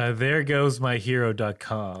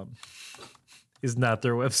 Theregoesmyhero.com is not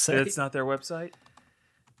their website. It's not their website?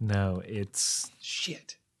 No, it's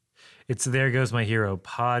Shit. It's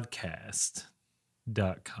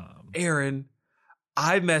theregoesmyheropodcast.com. Aaron,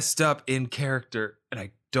 I messed up in character and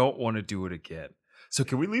I don't want to do it again. So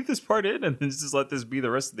can we leave this part in and then just let this be the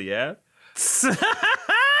rest of the ad?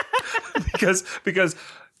 because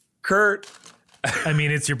Kurt, I mean,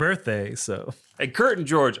 it's your birthday, so. And Kurt and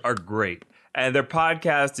George are great. And their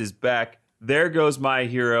podcast is back. There Goes My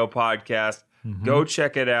Hero podcast. Go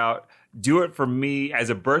check it out. Do it for me as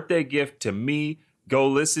a birthday gift to me. Go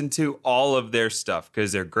listen to all of their stuff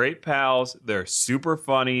because they're great pals. They're super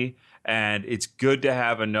funny. And it's good to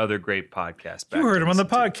have another great podcast back. You heard him on the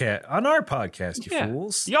podcast, on our podcast, you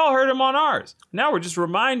fools. Y'all heard him on ours. Now we're just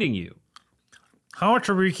reminding you. How much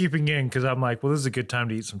are we keeping in? Because I'm like, well, this is a good time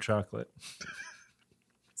to eat some chocolate.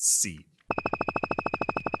 See.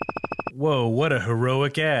 Whoa, what a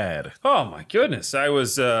heroic ad. Oh my goodness. I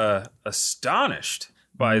was astonished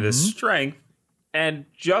by the strength and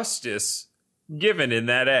justice given in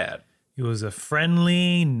that ad. It was a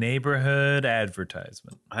friendly neighborhood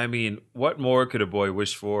advertisement. I mean, what more could a boy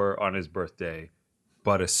wish for on his birthday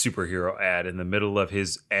but a superhero ad in the middle of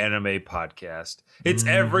his anime podcast? It's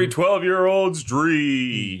every 12-year-old's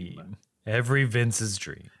dream. Every Vince's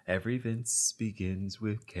dream. Every Vince begins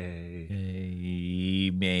with K. A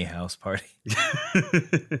May house party.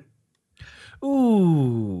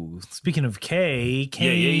 Ooh, speaking of K,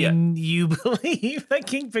 can you believe that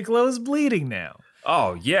King Piccolo is bleeding now?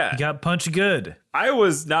 Oh, yeah. He got punched good. I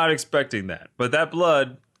was not expecting that, but that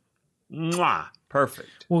blood, mwah,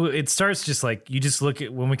 perfect. Well, it starts just like, you just look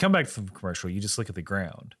at, when we come back from the commercial, you just look at the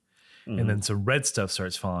ground. And then some red stuff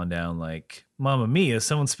starts falling down like, Mamma Mia,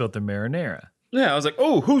 someone spilled their marinara. Yeah, I was like,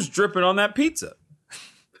 oh, who's dripping on that pizza?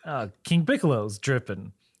 King Piccolo's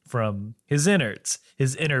dripping from his innards,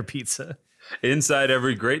 his inner pizza. Inside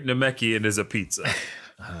every great Namekian is a pizza.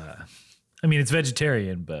 I mean, it's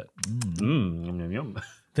vegetarian, but... Yum, yum, yum.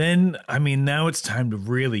 Then, I mean, now it's time to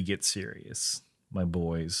really get serious, my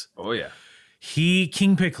boys. Oh, yeah.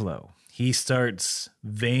 King Piccolo, he starts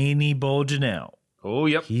veiny bulging out. Oh,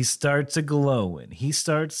 yep. He starts a glowing. He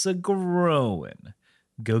starts a growing.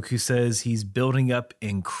 Goku says he's building up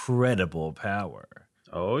incredible power.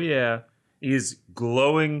 Oh, yeah. He's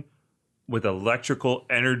glowing with electrical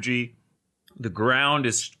energy. The ground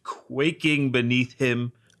is quaking beneath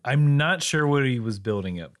him. I'm not sure what he was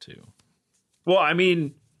building up to. Well, I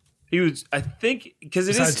mean, I think, because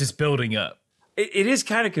it Besides is just building up. It is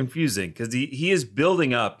kind of confusing because he is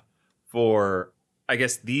building up for, I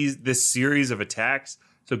guess, this series of attacks.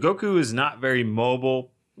 So Goku is not very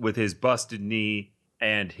mobile with his busted knee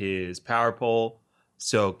and his power pole.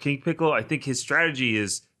 So King Piccolo, I think his strategy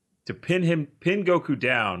is to pin Goku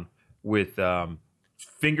down with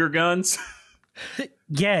finger guns.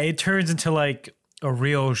 Yeah, it turns into like a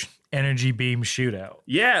real energy beam shootout.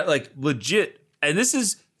 Yeah, like legit. And this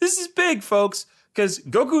is big, folks, because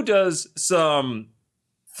Goku does some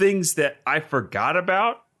things that I forgot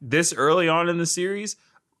about this early on in the series,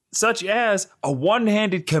 such as a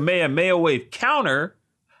one-handed Kamehameha wave counter,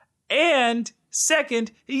 and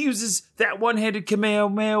second, he uses that one-handed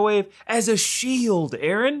Kamehameha wave as a shield,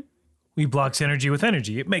 Aaron. He blocks energy with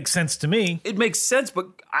energy. It makes sense to me. It makes sense, but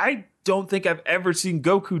I don't think I've ever seen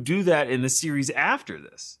Goku do that in the series after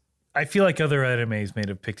this. I feel like other animes may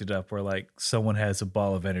have picked it up where like someone has a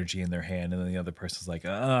ball of energy in their hand and then the other person's like,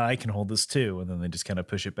 I can hold this too. And then they just kind of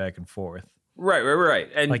push it back and forth. Right.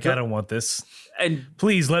 And like, I don't want this. And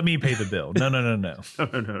please let me pay the bill. No.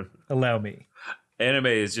 no. Allow me. Anime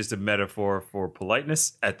is just a metaphor for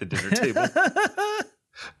politeness at the dinner table.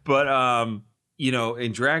 But,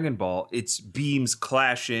 in Dragon Ball, it's beams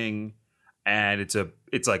clashing and it's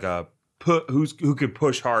like a who can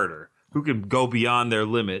push harder, who can go beyond their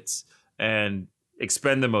limits and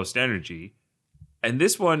expend the most energy. And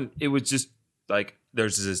this one, it was just like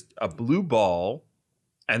there's a blue ball,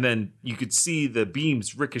 and then you could see the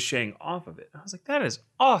beams ricocheting off of it. I was like, that is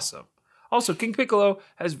awesome. Also, King Piccolo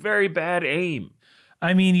has very bad aim.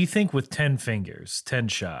 I mean, you think with 10 fingers, 10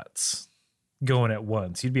 shots going at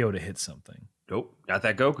once, you'd be able to hit something. Nope, not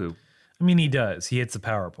that Goku. I mean, he does. He hits the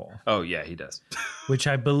power pole. Oh, yeah, he does. Which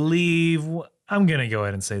I believe, I'm going to go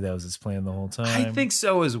ahead and say that was his plan the whole time. I think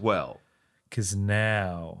so as well. Because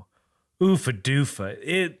now, oofa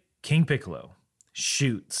doofa, King Piccolo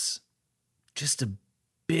shoots just a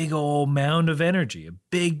big old mound of energy, a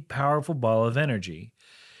big, powerful ball of energy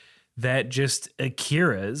that just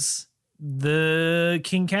Akira's the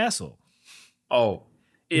King Castle. Oh,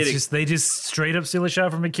 they just straight up steal a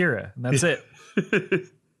shot from Akira, and that's it.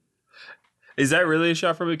 Is that really a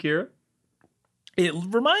shot from Akira? It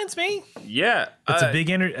reminds me. Yeah. It's a big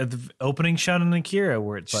the opening shot in Akira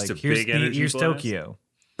where it's like, here's Tokyo.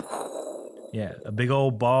 Yeah, a big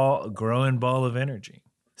old ball, a growing ball of energy.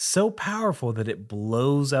 So powerful that it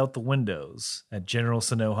blows out the windows at General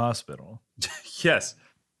Sano Hospital. Yes.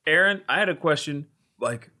 Aaron, I had a question.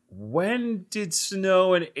 Like, when did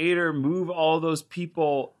Snow and Ader move all those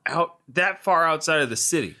people out that far outside of the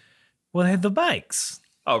city? Well, they had the bikes.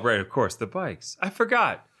 Oh, right, of course, the bikes. I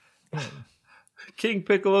forgot. King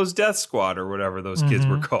Piccolo's Death Squad or whatever those kids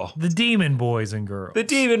were called. The Demon Boys and Girls. The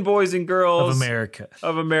Demon Boys and Girls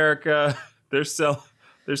of America. They're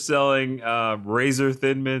selling razor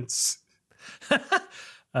thin mints.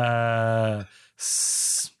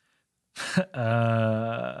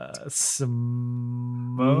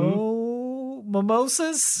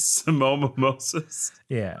 mimosas. Samo mimosas.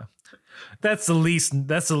 Yeah, that's the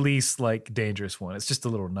least like dangerous one. It's just a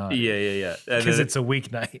little nut. Yeah. Because it's a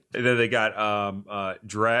weeknight. And then they got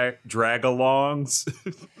drag-alongs.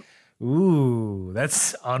 Ooh,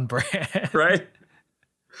 that's on brand. Right?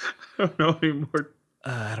 I don't know anymore.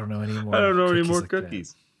 I don't know anymore. I don't know any more like that.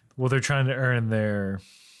 cookies. Well, they're trying to earn their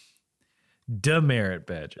demerit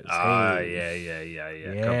badges. Yeah.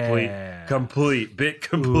 Complete. Bit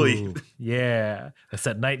complete. Ooh, yeah. That's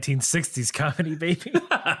that 1960s comedy, baby.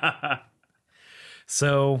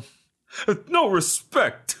 So No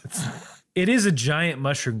respect. it is a giant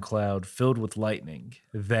mushroom cloud filled with lightning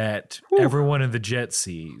that everyone in the jet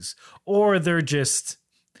sees. Or they're just,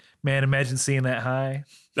 man, imagine seeing that high.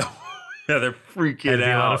 Yeah, they're freaking That'd be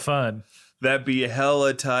a lot of out. fun. That'd be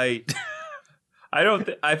hella tight.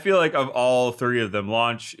 I feel like of all three of them,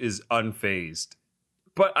 Launch is unfazed.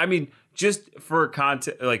 But I mean, just for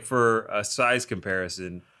content, like for a size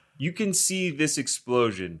comparison, you can see this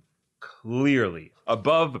explosion clearly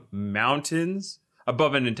above mountains,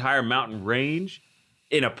 above an entire mountain range,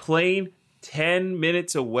 in a plane 10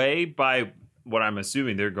 minutes away by what I'm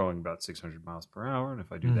assuming they're going about 600 miles per hour. And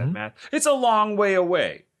if I do that math, it's a long way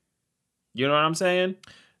away. You know what I'm saying?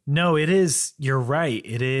 No, it is. You're right.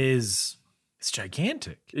 It is. It's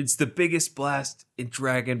gigantic. It's the biggest blast in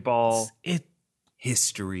Dragon Ball It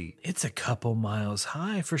history It's a couple miles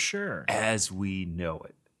high for sure. as we know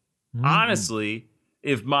it. Honestly,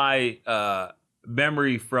 if my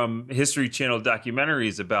memory from History Channel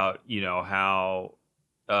documentaries about, how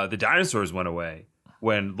the dinosaurs went away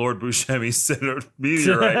when Lord Buscemi sent a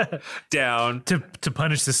meteorite down To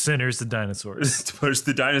punish the sinners, the dinosaurs. to push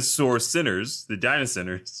the dinosaur sinners, the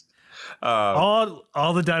dinosaurs.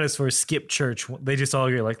 all the dinosaurs skip church. They just all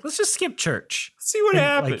go like, let's just skip church. See what And,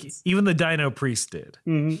 happens. like, even the dino priest did.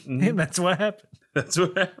 And that's what happened. That's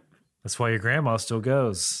what happened. That's why your grandma still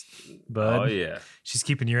goes. Bud. Oh, yeah. She's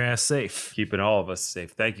keeping your ass safe. Keeping all of us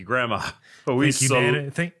safe. Thank you, Grandma. We Thank you, salute.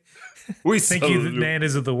 Nana. Thank We you, the salute.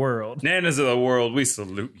 nanas of the world. Nanas of the world, we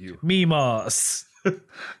salute you. Meemaws.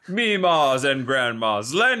 Meemaws and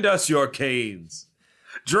grandmas, lend us your canes.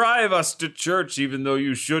 Drive us to church even though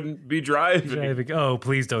you shouldn't be driving. Oh,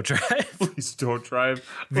 please don't drive. Please don't drive.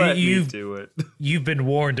 Let me you've- do it. You've been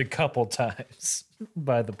warned a couple times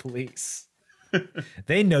by the police.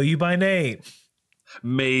 They know you by name.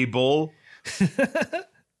 Mabel.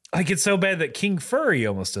 Like, it's so bad that King Furry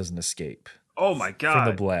almost doesn't escape Oh my from God.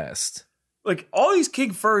 the blast. Like, all these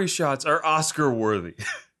King Furry shots are Oscar worthy.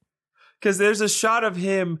 Because there's a shot of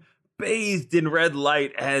him bathed in red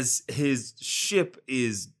light as his ship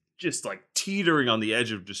is just like teetering on the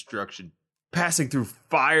edge of destruction, passing through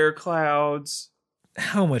fire clouds.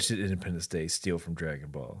 How much did Independence Day steal from Dragon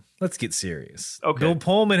Ball? Let's get serious. Okay. Bill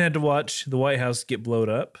Pullman had to watch the White House get blowed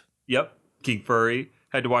up. Yep. King Furry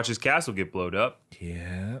had to watch his castle get blowed up.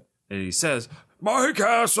 Yeah. And he says, "My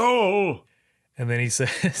castle." And then he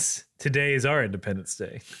says, today is our Independence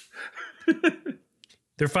Day.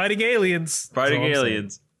 They're fighting aliens. That's Fighting all I'm saying.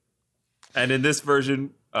 aliens. And in this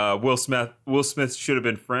version, Will Smith should have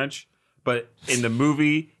been French, but in the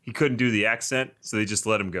movie, he couldn't do the accent, so they just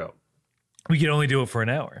let him go. We can only do it for an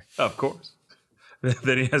hour. Of course.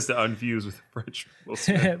 Then he has to unfuse with French Will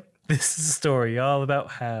Smith. This is a story all about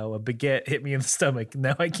how a baguette hit me in the stomach.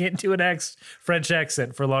 Now I can't do an French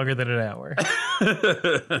accent for longer than an hour.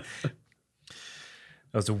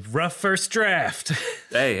 That was a rough first draft.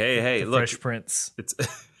 Hey, look. Fresh Prince It's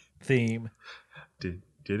theme.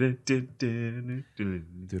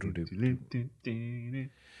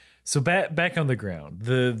 So back on the ground.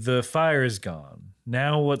 The fire is gone.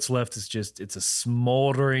 Now what's left is it's a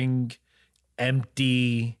smoldering,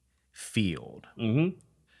 empty field.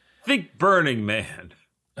 Think Burning Man.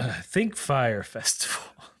 Think Fire Festival.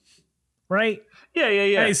 Right? Yeah.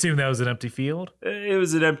 I assume that was an empty field. It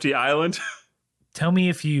was an empty island. Tell me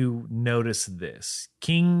if you notice this.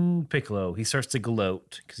 King Piccolo, he starts to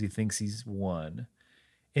gloat because he thinks he's won.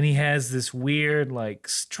 And he has this weird, like,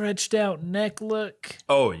 stretched out neck look.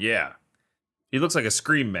 Oh, yeah. He looks like a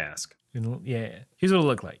Scream mask. And, yeah. Here's what it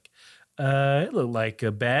looked like. It looked like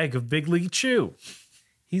a bag of Big League Chew.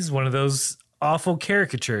 He's one of those awful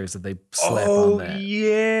caricatures that they slap on that.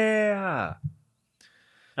 Yeah.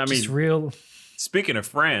 I Just mean, real. speaking of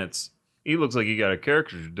France, he looks like he got a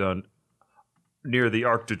caricature done near the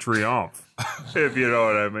Arc de Triomphe, if you know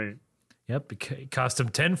what I mean. Yep, it cost him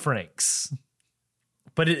 10 francs.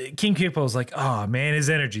 But King Piccolo's like, oh man, his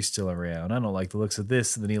energy's still around. I don't like the looks of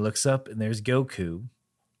this. And then he looks up and there's Goku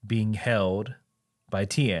being held by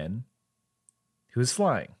Tien, who is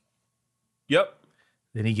flying. Yep.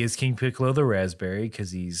 Then he gives King Piccolo the raspberry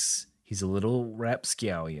because he's He's a little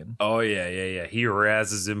rapscallion. Oh, yeah. He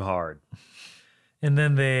razzes him hard. And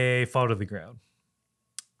then they fall to the ground.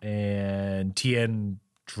 And Tien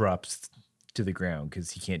drops to the ground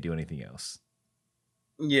because he can't do anything else.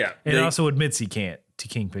 Yeah. And also admits he can't to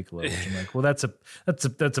King Piccolo, which I'm like, well, that's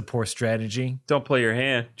a poor strategy. Don't play your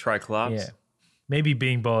hand, Triclops. Yeah. Maybe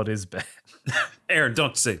being bald is bad. Aaron,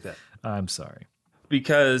 don't say that. I'm sorry.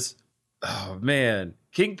 Because, oh man,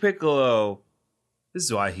 King Piccolo, this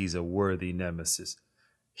is why he's a worthy nemesis.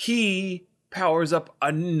 He powers up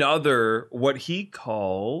another, what he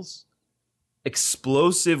calls,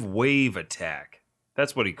 explosive wave attack.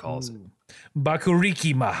 That's what he calls it.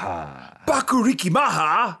 Bakuriki Maha. Bakuriki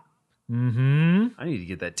Maha? Mm-hmm. I need to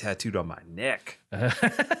get that tattooed on my neck.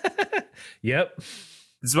 Yep.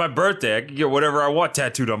 This is my birthday. I can get whatever I want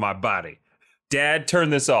tattooed on my body. Dad, turn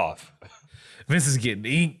this off. Vince is getting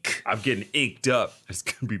ink. I'm getting inked up. It's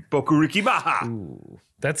going to be Bakuriki Maha. Ooh,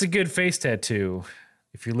 that's a good face tattoo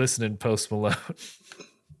if you're listening, Post Malone.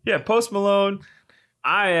 Yeah, Post Malone,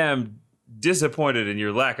 I am disappointed in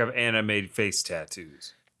your lack of anime face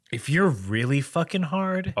tattoos. If you're really fucking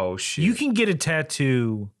hard, Oh, shit. you can get a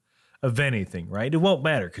tattoo of anything, right? It won't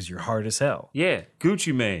matter because you're hard as hell. Yeah,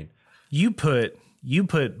 Gucci Mane. You put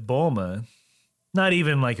Bulma, not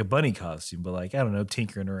even like a bunny costume, but like, I don't know,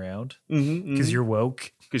 tinkering around because you're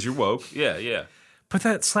woke. Because you're woke. Yeah.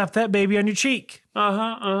 Slap that baby on your cheek.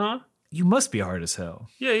 Uh-huh. You must be hard as hell.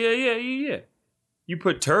 Yeah. You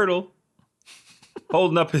put Turtle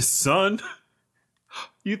holding up his son.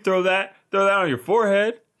 You throw that on your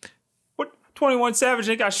forehead. What? 21 Savage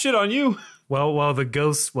ain't got shit on you. Well,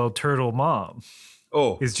 Turtle Mom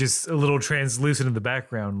Oh. is just a little translucent in the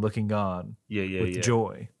background looking on with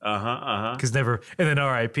joy. Uh-huh. Because and then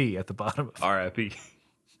R.I.P. at the bottom of it. R.I.P. You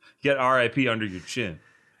got R.I.P. under your chin.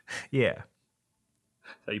 Yeah.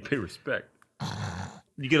 That's how you pay respect.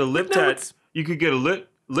 You get a lip tattoo. You could get a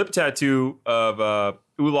lip tattoo of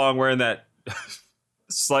Oolong wearing that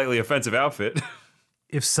slightly offensive outfit.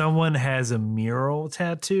 If someone has a mural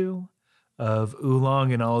tattoo of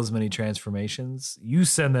Oolong and all his many transformations, you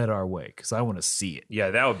send that our way because I want to see it. Yeah,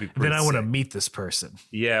 that would be pretty Then I want to sick. meet this person.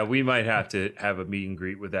 Yeah, we might have to have a meet and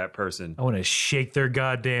greet with that person. I want to shake their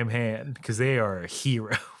goddamn hand because they are a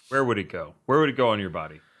hero. Where would it go? Where would it go on your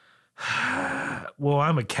body? Well,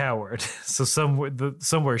 I'm a coward, so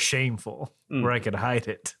somewhere shameful where I could hide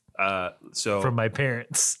it So from my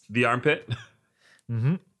parents. the armpit?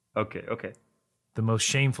 Mm-hmm. Okay. The most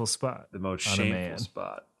shameful spot. The most on a shameful man.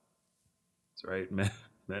 spot. That's right.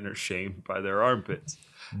 Men are shamed by their armpits.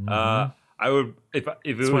 Mm-hmm. I would if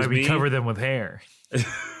it That's was why we me, cover them with hair.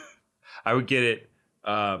 I would get it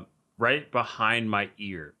right behind my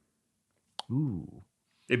ear. Ooh.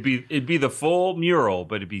 It'd be the full mural,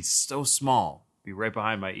 but it'd be so small. It'd be right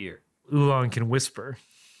behind my ear. Oolong can whisper,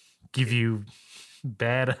 give you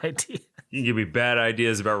bad ideas. You can give me bad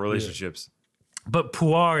ideas about relationships. But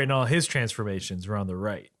Puar and all his transformations are on the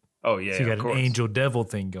right. Oh yeah, So you of got an course. angel devil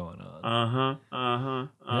thing going on.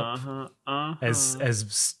 As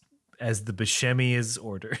the Buscemi is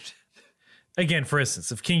ordered. Again, for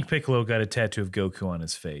instance, if King Piccolo got a tattoo of Goku on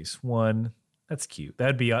his face, one, that's cute.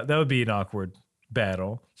 That would be an awkward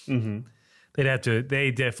battle. Mm-hmm.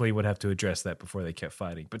 They definitely would have to address that before they kept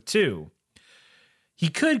fighting. But two, he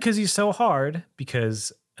could because he's so hard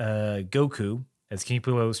because Goku, as King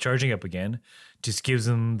Piccolo is charging up again, just gives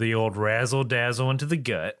him the old razzle dazzle into the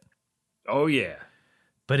gut. Oh yeah.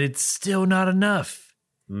 But it's still not enough.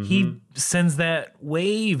 Mm-hmm. He sends that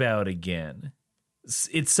wave out again.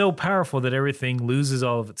 It's so powerful that everything loses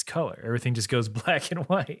all of its color. Everything just goes black and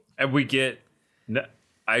white. And we get,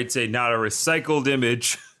 I'd say, not a recycled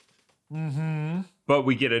image, but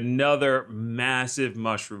we get another massive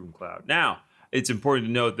mushroom cloud. Now, it's important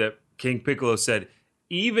to note that King Piccolo said,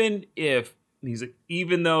 even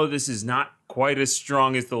though this is not quite as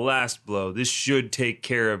strong as the last blow, this should take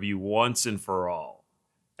care of you once and for all.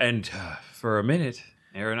 And for a minute,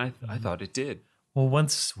 Aaron, I thought it did. Well,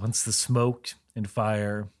 once the smoke and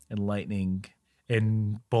fire and lightning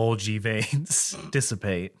and bulgy veins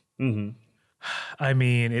dissipate, I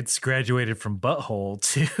mean, it's graduated from butthole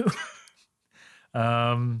to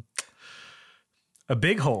a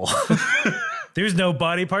big hole. There's no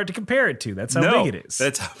body part to compare it to. That's how big it is.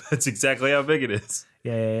 That's exactly how big it is.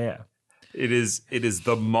 Yeah. It is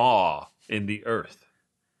the maw in the earth.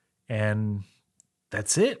 And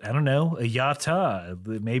that's it. I don't know. A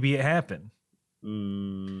yata. Maybe it happened.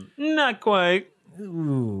 Not quite.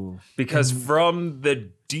 Ooh. Because from the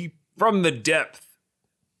depth,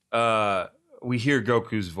 we hear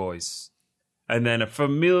Goku's voice. And then a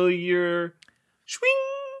familiar swing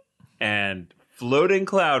and floating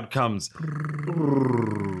cloud comes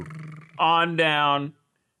on down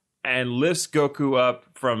and lifts Goku up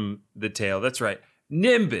from the tail. That's right.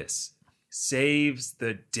 Nimbus saves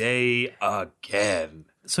the day again.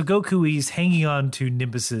 So Goku, he's hanging on to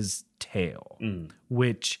Nimbus's tail,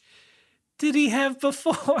 which did he have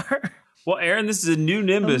before? Well, Aaron, this is a new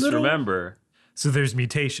Nimbus, remember? So there's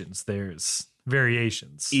mutations, there's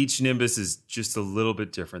variations. Each Nimbus is just a little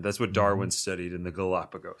bit different. That's what Darwin studied in the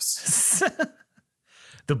Galapagos.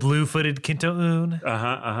 The blue-footed Kinto-un.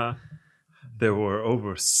 There were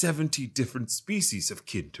over 70 different species of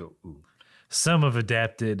Kinto-un. Some have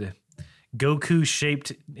adapted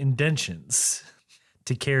Goku-shaped indentions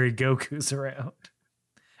to carry Gokus around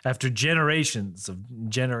after generations of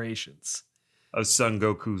Son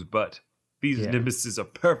Goku's butt. These Nimbuses are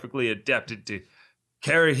perfectly adapted to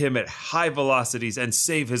carry him at high velocities and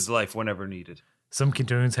save his life whenever needed. Some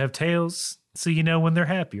Kinto-uns have tails, so you know when they're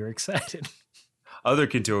happy or excited. Other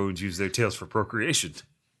Kinto-uns use their tails for procreation.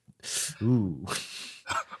 Ooh.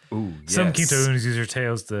 Ooh, yes. Some Kinto-uns use their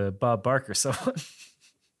tails to Bob Barker someone.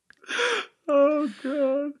 Oh,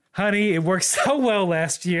 God. Honey, it worked so well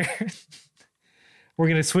last year. We're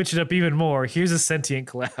going to switch it up even more. Here's a sentient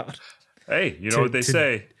cloud. Hey, you know what they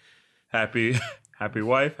say. Happy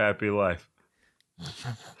wife, happy life.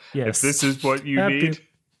 Yes. If this is what you need,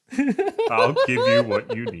 I'll give you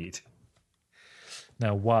what you need.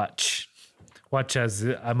 Now watch. Watch as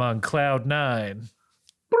I'm on cloud 9.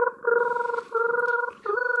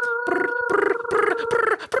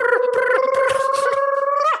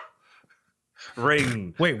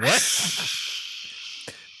 Ring. Wait, what?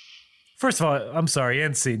 First of all, I'm sorry,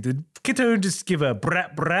 NC. Did Kinto just give a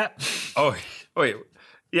brat brat? Oh, wait.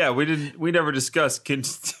 Yeah, we never discussed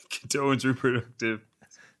Kinto's reproductive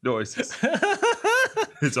noises.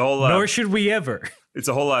 It's a whole lot. Nor should we ever. It's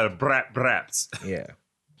a whole lot of brat brats. Yeah.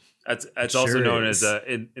 That's also known as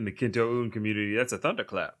in the Kinto-un community. That's a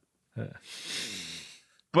thunderclap.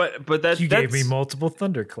 But that's gave me multiple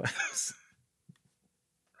thunderclaps.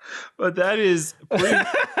 But that is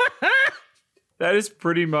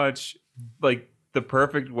pretty much like the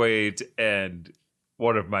perfect way to end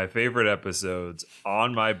one of my favorite episodes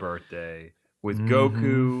on my birthday with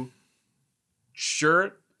Goku,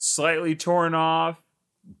 shirt slightly torn off,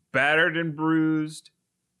 battered and bruised,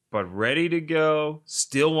 but ready to go,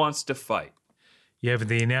 still wants to fight. You have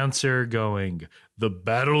the announcer going, "The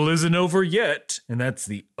battle isn't over yet." And that's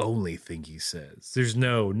the only thing he says. There's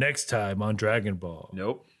no next time on Dragon Ball.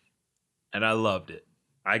 Nope. And I loved it.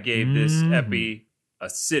 I gave this epi a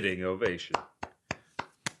sitting ovation.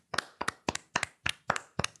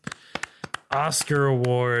 Oscar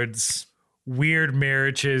awards, weird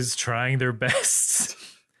marriages trying their best.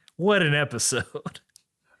 What an episode.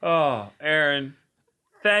 Oh, Aaron,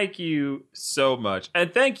 thank you so much.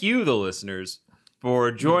 And thank you, the listeners,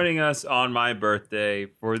 for joining us on my birthday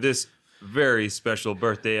for this very special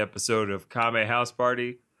birthday episode of Kame House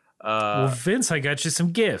Party. Well, Vince, I got you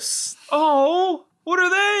some gifts. Oh, what are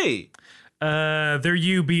they? They're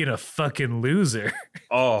you being a fucking loser.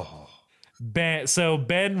 Oh. So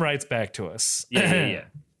Ben writes back to us. Yeah.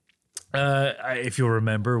 If you'll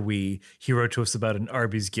remember, he wrote to us about an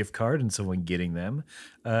Arby's gift card and someone getting them.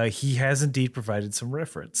 He has indeed provided some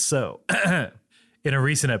reference. So, in a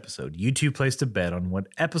recent episode, you two placed a bet on what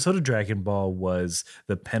episode of Dragon Ball was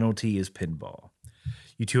The Penalty is Pinball.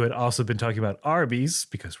 You two had also been talking about Arby's,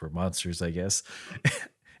 because we're monsters, I guess,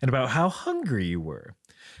 and about how hungry you were.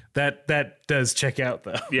 That does check out,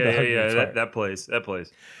 though. Yeah. That plays.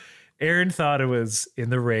 Aaron thought it was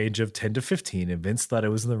in the range of 10 to 15, and Vince thought it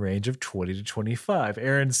was in the range of 20 to 25.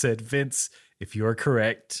 Aaron said, "Vince, if you are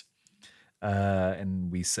correct,"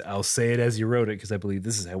 and I'll say it as you wrote it because I believe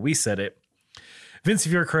this is how we said it. "Vince,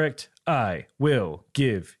 if you're correct, I will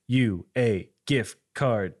give you a gift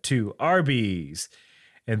card to Arby's."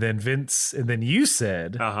 And then Vince, and then you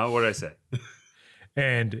said, what did I say?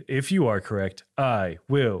 "And if you are correct, I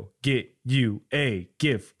will get you a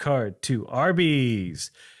gift card to Arby's."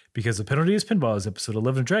 Because The Penalty is Pinball is episode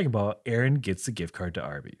 11 of Dragon Ball, Aaron gets the gift card to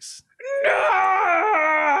Arby's. No!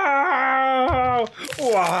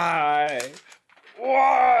 Why?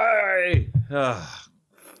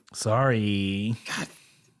 Sorry. God,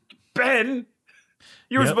 Ben,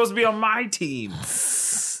 you were supposed to be on my team.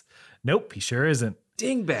 Nope, he sure isn't.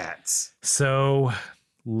 Dingbats. So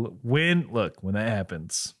when that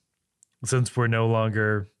happens, since we're no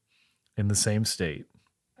longer in the same state,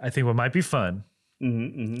 I think what might be fun,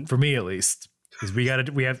 for me at least, is we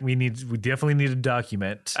definitely need to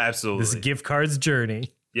document this gift card's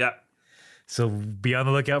journey. Yeah. So be on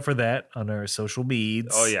the lookout for that on our social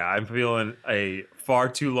medias. Oh yeah, I'm feeling a far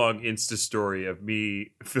too long Insta story of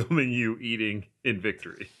me filming you eating in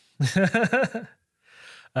victory.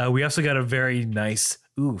 We also got a very nice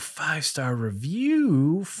 5-star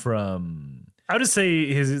review from, I'll just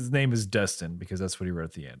say his name is Dustin because that's what he wrote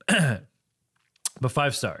at the end. But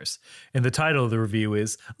 5 stars. And the title of the review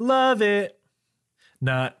is Love It.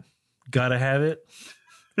 Not Gotta Have It.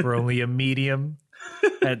 For only a medium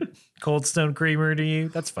at Cold Stone Creamery to you.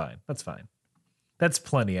 That's fine. That's fine. That's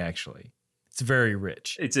plenty, actually. It's very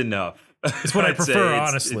rich. It's enough. It's what I prefer,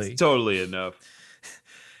 honestly. It's totally enough.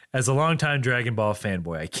 As a longtime Dragon Ball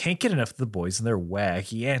fanboy, I can't get enough of the boys and their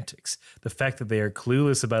wacky antics. The fact that they are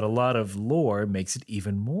clueless about a lot of lore makes it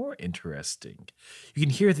even more interesting. You can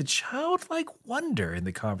hear the childlike wonder in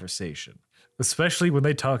the conversation, especially when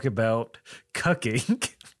they talk about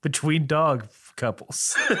cucking between dog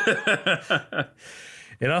couples.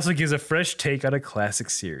 It also gives a fresh take on a classic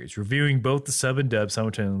series. Reviewing both the sub and dub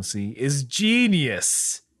simultaneously is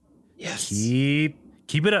genius. Yes.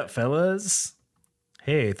 Keep it up, fellas.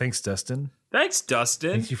 Hey, thanks, Dustin. Thanks,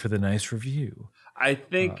 Dustin. Thank you for the nice review. I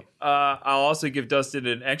think I'll also give Dustin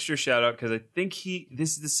an extra shout out because I think this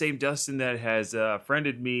is the same Dustin that has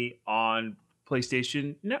friended me on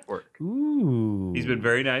PlayStation Network. Ooh. He's been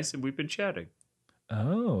very nice and we've been chatting.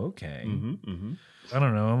 Oh, okay. Mm-hmm. I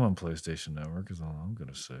don't know. I'm on PlayStation Network is all I'm going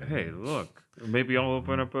to say. Hey, look. Maybe I'll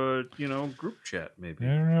open up a, group chat, maybe. I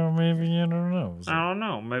don't know. Maybe you don't know. I don't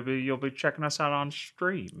know. Maybe you'll be checking us out on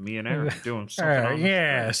stream. Me and Aaron doing something on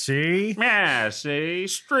yeah, see? Yeah, see?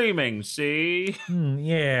 Streaming, see?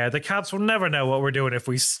 Yeah, the cops will never know what we're doing if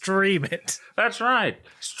we stream it. That's right.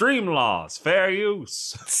 Stream laws. Fair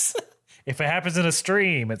use. If it happens in a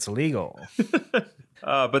stream, it's illegal.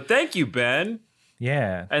 But thank you, Ben.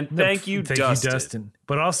 Yeah. And thank you, Dustin.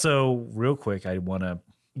 But also, real quick, I want to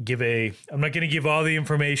I'm not going to give all the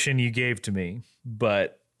information you gave to me,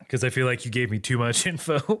 but because I feel like you gave me too much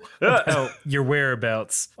info about your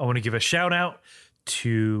whereabouts, I want to give a shout out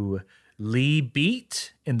to Lee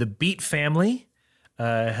Beat and the Beat family.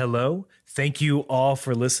 Hello. Thank you all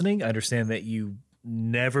for listening. I understand that you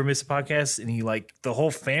never miss a podcast and the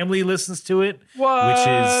whole family listens to it.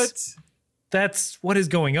 What? That's what is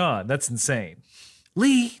going on. That's insane.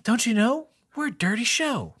 Lee, don't you know? We're a dirty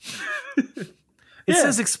show. It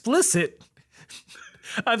says explicit.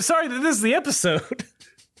 I'm sorry that this is the episode.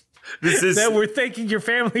 That we're thanking your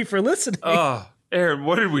family for listening. Oh, Aaron,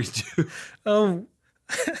 what did we do? Oh,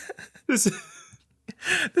 This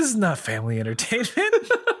is not family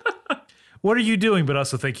entertainment. What are you doing? But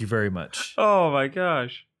also, thank you very much. Oh my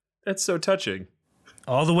gosh, that's so touching.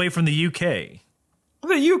 All the way from the UK.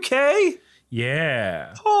 The UK?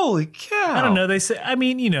 Yeah. Holy cow. I don't know. They say,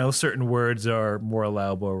 certain words are more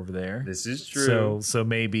allowable over there. This is true. So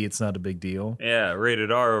maybe it's not a big deal. Yeah,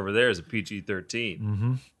 rated R over there is a PG-13.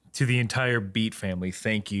 Mm-hmm. To the entire Beat family,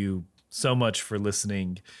 thank you so much for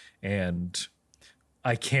listening. And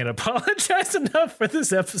I can't apologize enough for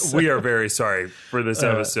this episode. We are very sorry for this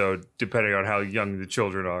episode, depending on how young the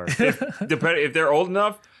children are. If they're old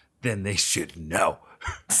enough, then they should know.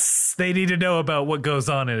 They need to know about what goes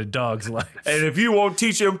on in a dog's life. And if you won't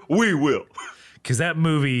teach them, we will. Because that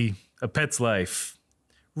movie, A Pet's Life,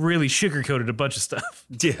 really sugarcoated a bunch of stuff.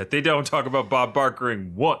 Yeah, they don't talk about Bob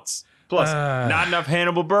Barkering once. Plus, not enough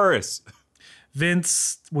Hannibal Buress.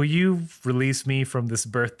 Vince, will you release me from this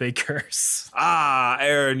birthday curse?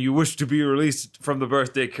 Aaron, you wish to be released from the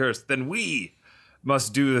birthday curse. Then we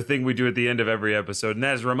must do the thing we do at the end of every episode, and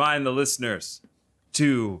that is remind the listeners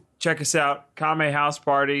to check us out,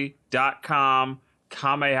 kamehouseparty.com,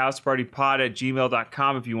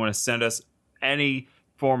 kamehousepartypod@gmail.com if you want to send us any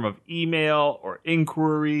form of email or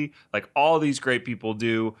inquiry, like all these great people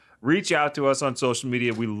do. Reach out to us on social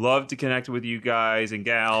media. We love to connect with you guys and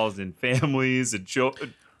gals and families and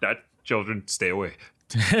children. Children, stay away.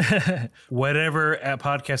 Whatever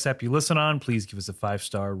podcast app you listen on, please give us a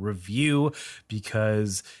 5-star review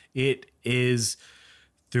because it is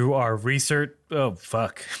through our research. Oh,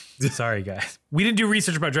 fuck. Sorry, guys. We didn't do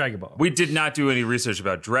research about Dragon Ball. We did not do any research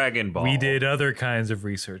about Dragon Ball. We did other kinds of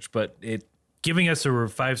research, but giving us a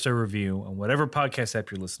 5-star review on whatever podcast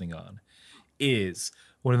app you're listening on is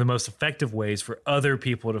one of the most effective ways for other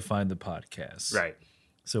people to find the podcast. Right.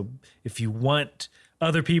 So if you want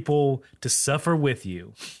other people to suffer with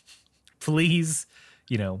you, please,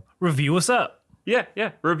 review us up.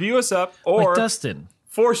 Yeah. Review us up or like Dustin.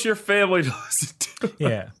 Force your family to listen to us.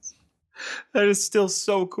 Yeah. That is still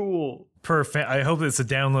so cool. I hope it's a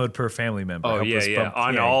download per family member. Oh, yeah.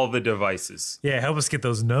 On all the devices. Yeah, help us get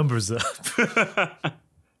those numbers up.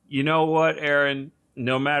 You know what, Aaron?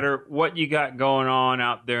 No matter what you got going on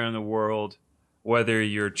out there in the world, whether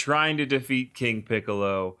you're trying to defeat King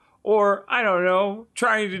Piccolo or, I don't know,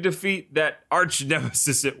 trying to defeat that arch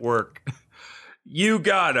nemesis at work, you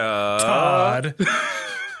gotta... Todd.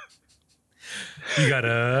 You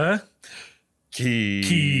gotta keep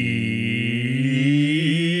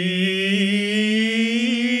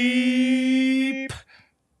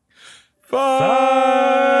fighting.